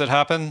the opposite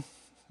happen,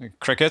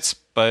 crickets,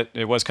 but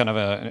it was kind of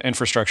an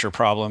infrastructure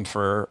problem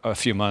for a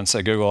few months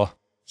at Google.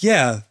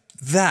 Yeah,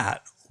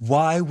 that.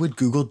 Why would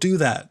Google do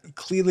that?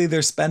 Clearly,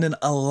 they're spending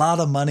a lot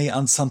of money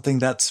on something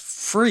that's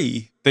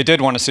free. They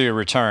did want to see a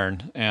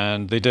return,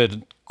 and they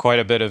did quite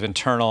a bit of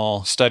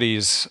internal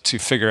studies to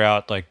figure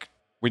out, like,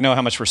 we know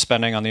how much we're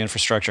spending on the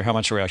infrastructure, how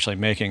much are we actually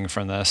making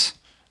from this.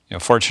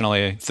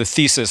 Fortunately, the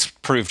thesis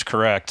proved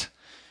correct,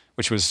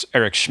 which was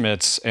Eric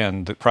Schmitz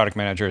and the product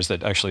managers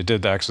that actually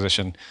did the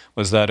acquisition,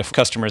 was that if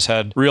customers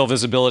had real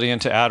visibility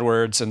into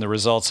AdWords and the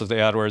results of the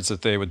AdWords,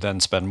 that they would then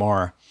spend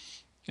more.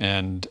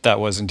 And that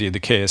was indeed the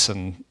case.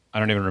 And I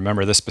don't even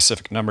remember the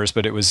specific numbers,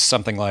 but it was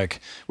something like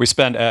we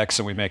spend X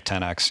and we make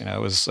 10X. It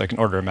was like an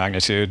order of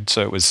magnitude.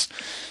 So it was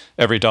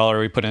every dollar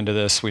we put into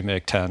this, we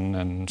make 10.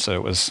 And so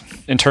it was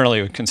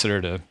internally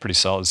considered a pretty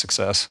solid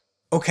success.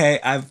 Okay,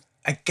 I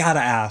gotta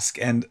ask,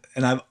 and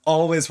I've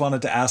always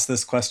wanted to ask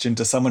this question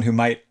to someone who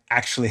might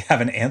actually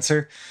have an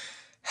answer.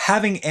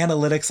 Having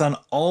analytics on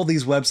all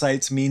these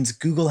websites means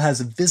Google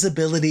has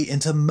visibility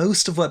into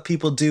most of what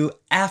people do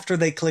after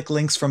they click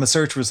links from a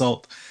search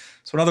result.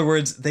 So in other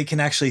words, they can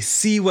actually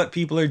see what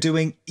people are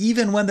doing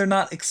even when they're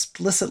not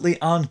explicitly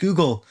on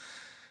Google.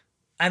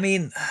 I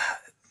mean,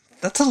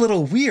 that's a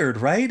little weird,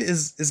 right?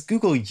 Is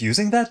Google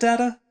using that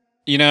data?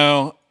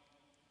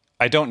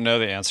 I don't know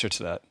the answer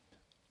to that.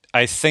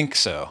 I think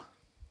so.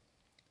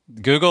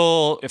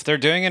 Google, if they're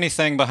doing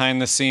anything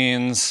behind the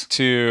scenes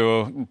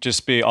to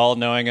just be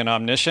all-knowing and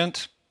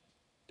omniscient,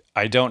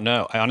 I don't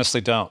know. I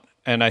honestly don't.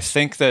 And I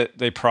think that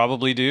they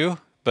probably do,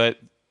 but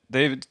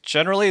they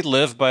generally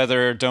live by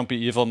their don't be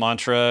evil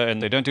mantra,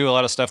 and they don't do a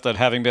lot of stuff that,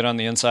 having been on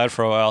the inside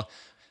for a while,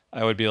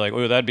 I would be like,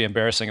 ooh, that'd be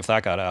embarrassing if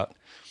that got out.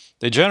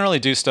 They generally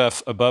do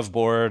stuff above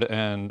board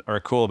and are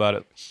cool about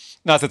it.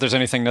 Not that there's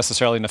anything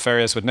necessarily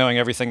nefarious with knowing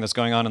everything that's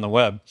going on in the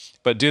web,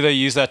 but do they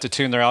use that to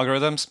tune their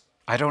algorithms?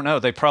 I don't know.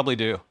 They probably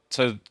do.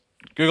 So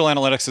Google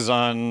Analytics is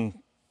on,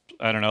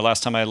 I don't know,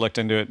 last time I looked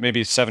into it,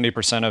 maybe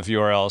 70% of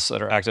URLs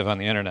that are active on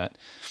the internet.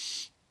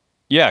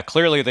 Yeah,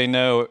 clearly they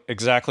know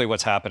exactly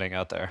what's happening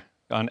out there.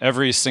 On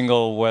every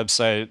single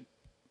website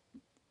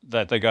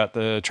that they got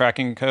the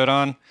tracking code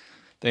on,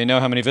 they know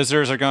how many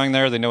visitors are going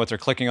there, they know what they're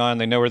clicking on,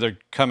 they know where they're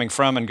coming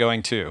from and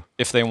going to,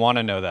 if they want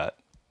to know that.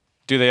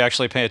 Do they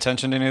actually pay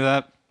attention to any of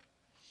that?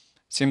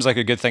 Seems like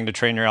a good thing to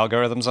train your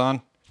algorithms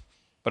on,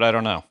 but I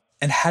don't know.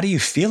 And how do you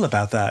feel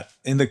about that?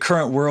 In the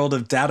current world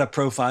of data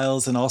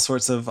profiles and all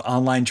sorts of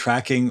online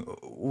tracking,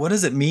 what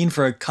does it mean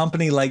for a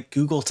company like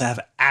Google to have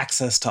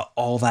access to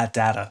all that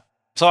data?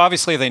 So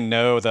obviously they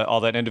know that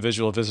all that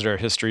individual visitor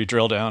history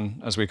drill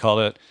down, as we call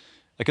it,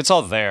 like it's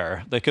all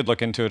there. They could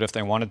look into it if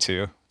they wanted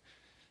to.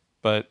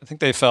 But I think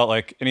they felt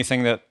like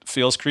anything that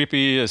feels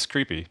creepy is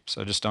creepy,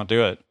 so just don't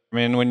do it. I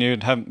mean, when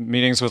you'd have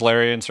meetings with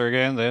Larry and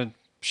Sergey, they'd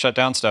shut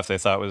down stuff they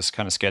thought was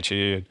kind of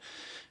sketchy.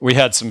 We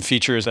had some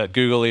features that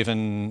Google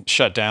even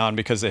shut down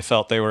because they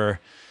felt they were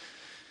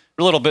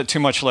a little bit too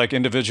much like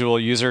individual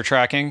user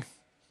tracking.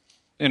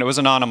 it was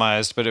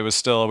anonymized, but it was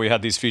still, we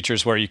had these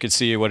features where you could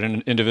see what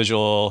an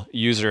individual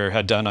user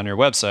had done on your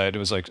website. It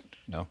was like,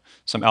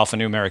 some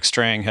alphanumeric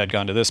string had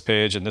gone to this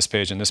page and this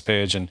page and this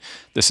page, and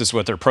this is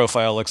what their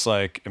profile looks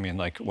like. I mean,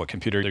 like what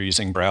computer they're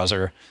using,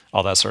 browser,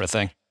 all that sort of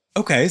thing.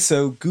 Okay,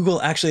 so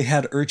Google actually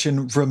had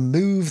Urchin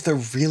remove the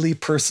really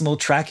personal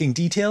tracking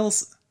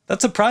details?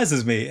 That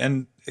surprises me,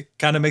 and it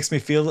kind of makes me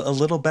feel a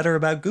little better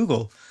about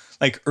Google.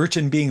 Like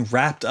Urchin being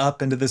wrapped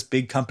up into this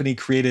big company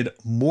created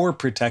more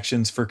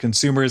protections for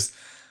consumers.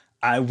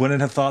 I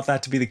wouldn't have thought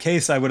that to be the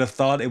case. I would have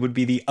thought it would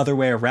be the other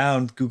way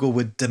around. Google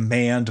would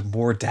demand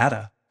more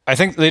data. I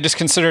think they just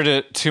considered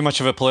it too much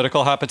of a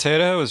political hot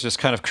potato. It was just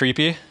kind of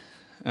creepy.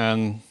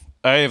 And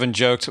I even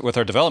joked with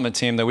our development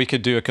team that we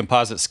could do a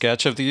composite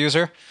sketch of the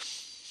user,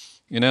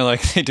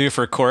 like they do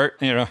for court,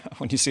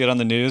 when you see it on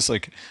the news,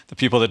 like the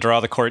people that draw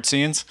the court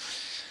scenes.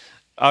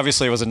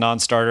 Obviously, it was a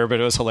non-starter, but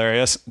it was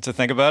hilarious to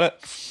think about it.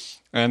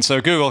 And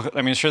so Google,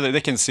 sure that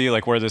they can see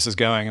like where this is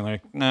going, and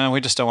like, no, we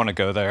just don't want to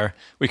go there.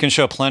 We can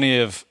show plenty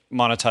of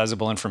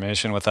monetizable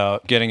information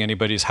without getting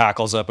anybody's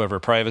hackles up over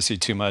privacy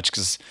too much,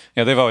 because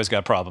they've always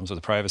got problems with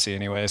privacy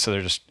anyway, so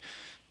they're just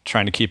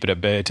trying to keep it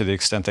at bay to the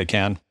extent they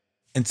can.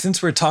 And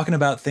since we're talking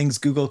about things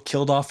Google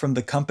killed off from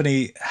the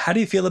company, how do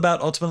you feel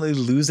about ultimately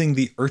losing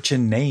the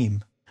Urchin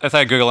name? I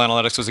thought Google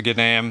Analytics was a good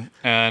name,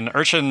 and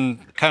Urchin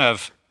kind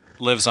of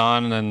lives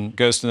on and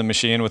goes to the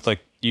machine with like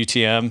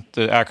UTM.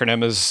 The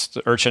acronym is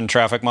the Urchin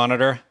Traffic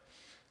Monitor.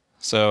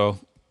 So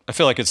I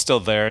feel like it's still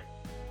there.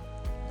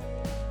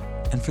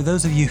 And for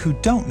those of you who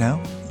don't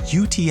know,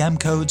 UTM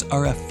codes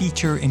are a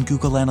feature in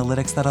Google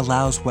Analytics that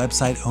allows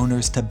website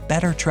owners to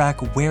better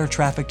track where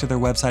traffic to their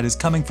website is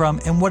coming from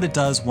and what it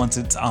does once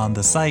it's on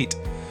the site.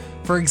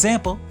 For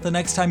example, the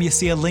next time you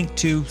see a link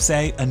to,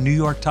 say, a New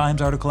York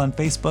Times article on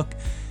Facebook,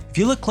 if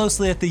you look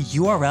closely at the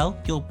URL,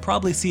 you'll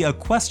probably see a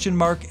question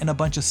mark and a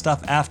bunch of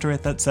stuff after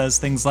it that says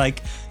things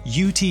like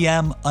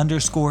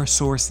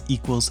UTM_source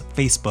equals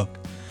Facebook.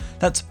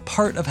 That's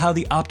part of how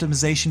the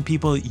optimization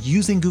people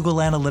using Google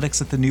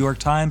Analytics at the New York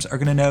Times are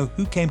going to know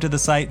who came to the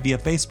site via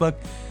Facebook,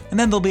 and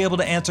then they'll be able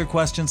to answer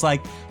questions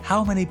like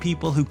how many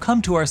people who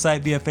come to our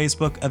site via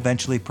Facebook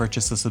eventually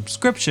purchase a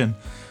subscription,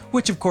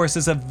 which of course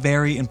is a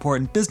very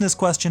important business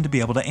question to be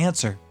able to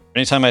answer.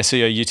 Anytime I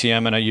see a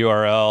UTM and a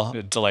URL,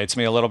 it delights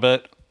me a little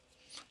bit.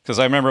 Because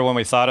I remember when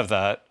we thought of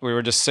that, we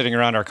were just sitting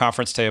around our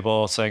conference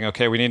table saying,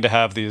 okay, we need to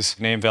have these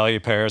name value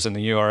pairs in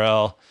the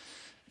URL.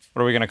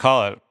 What are we going to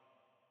call it?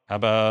 How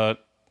about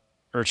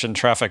Urchin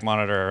Traffic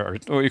Monitor?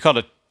 Or we called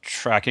it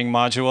tracking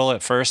module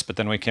at first, but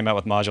then we came out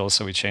with modules,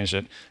 so we changed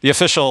it. The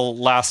official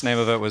last name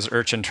of it was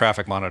Urchin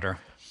Traffic Monitor.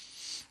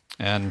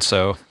 And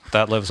so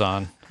that lives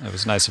on. It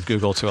was nice of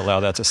Google to allow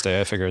that to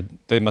stay. I figured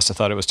they must have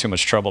thought it was too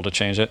much trouble to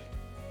change it.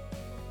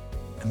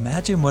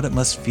 Imagine what it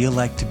must feel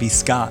like to be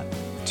Scott,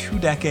 2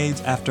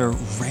 decades after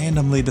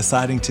randomly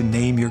deciding to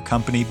name your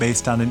company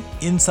based on an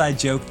inside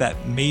joke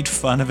that made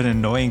fun of an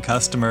annoying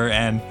customer,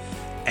 and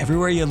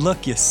everywhere you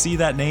look, you see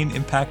that name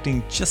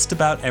impacting just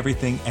about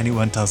everything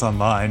anyone does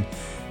online.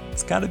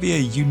 It's got to be a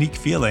unique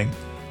feeling.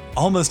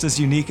 Almost as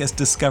unique as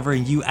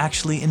discovering you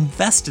actually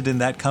invested in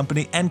that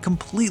company and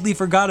completely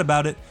forgot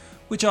about it,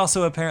 which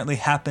also apparently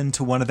happened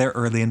to one of their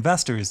early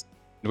investors.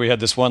 We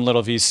had this one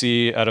little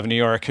VC out of New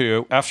York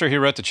who, after he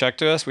wrote the check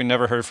to us, we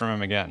never heard from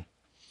him again.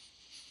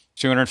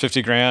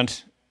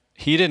 $250,000.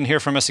 He didn't hear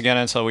from us again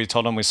until we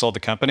told him we sold the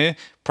company.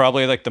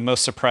 Probably like the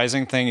most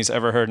surprising thing he's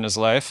ever heard in his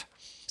life.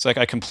 It's like,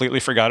 I completely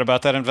forgot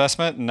about that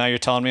investment, and now you're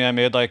telling me I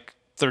made like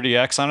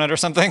 30x on it or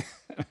something.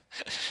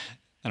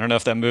 I don't know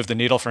if that moved the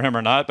needle for him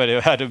or not, but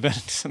it had to have been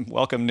some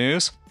welcome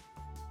news.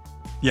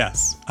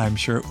 Yes, I'm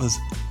sure it was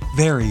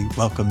very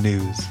welcome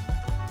news.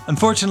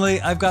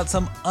 Unfortunately, I've got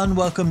some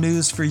unwelcome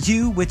news for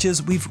you, which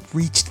is we've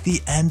reached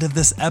the end of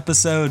this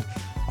episode.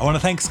 I want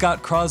to thank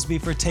Scott Crosby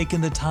for taking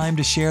the time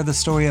to share the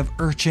story of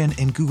Urchin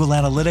in Google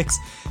Analytics.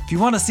 If you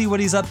want to see what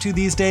he's up to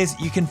these days,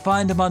 you can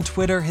find him on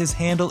Twitter. His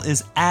handle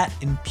is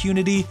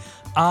 @impunity,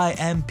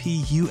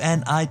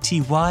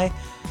 IMPUNITY.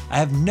 I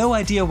have no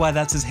idea why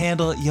that's his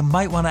handle. You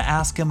might want to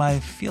ask him. I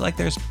feel like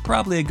there's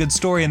probably a good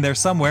story in there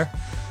somewhere.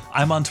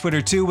 I'm on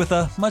Twitter too with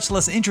a much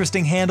less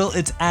interesting handle.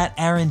 It's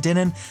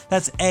 @AaronDinnin.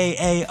 That's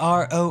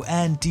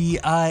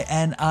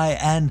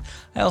AARONDININ.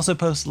 I also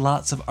post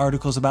lots of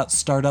articles about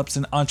startups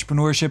and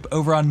entrepreneurship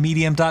over on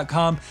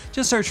medium.com.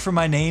 Just search for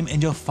my name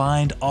and you'll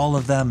find all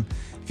of them.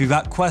 If you've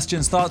got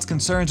questions, thoughts,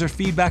 concerns, or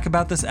feedback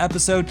about this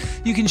episode,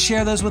 you can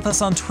share those with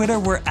us on Twitter.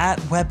 We're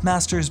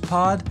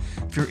 @WebmastersPod.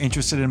 If you're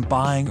interested in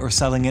buying or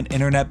selling an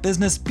internet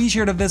business, be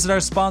sure to visit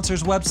our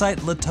sponsor's website,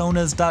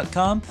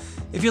 latonas.com.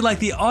 If you like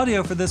the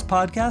audio for this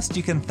podcast,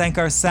 you can thank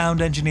our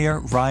sound engineer,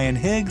 Ryan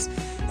Higgs.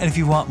 And if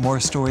you want more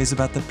stories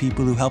about the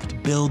people who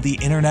helped build the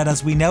internet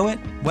as we know it,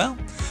 well,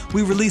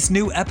 we release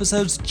new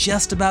episodes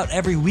just about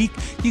every week.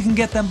 You can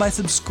get them by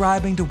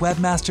subscribing to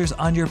Webmasters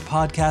on your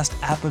podcast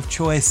app of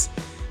choice.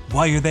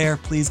 While you're there,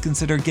 please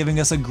consider giving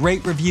us a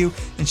great review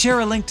and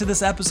share a link to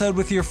this episode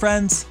with your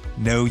friends.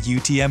 No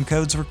UTM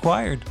codes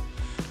required.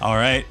 All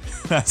right,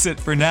 that's it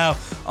for now.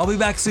 I'll be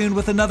back soon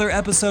with another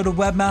episode of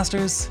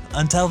Webmasters.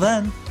 Until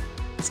then,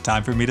 It's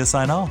time for me to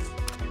sign off.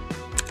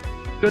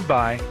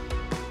 Goodbye.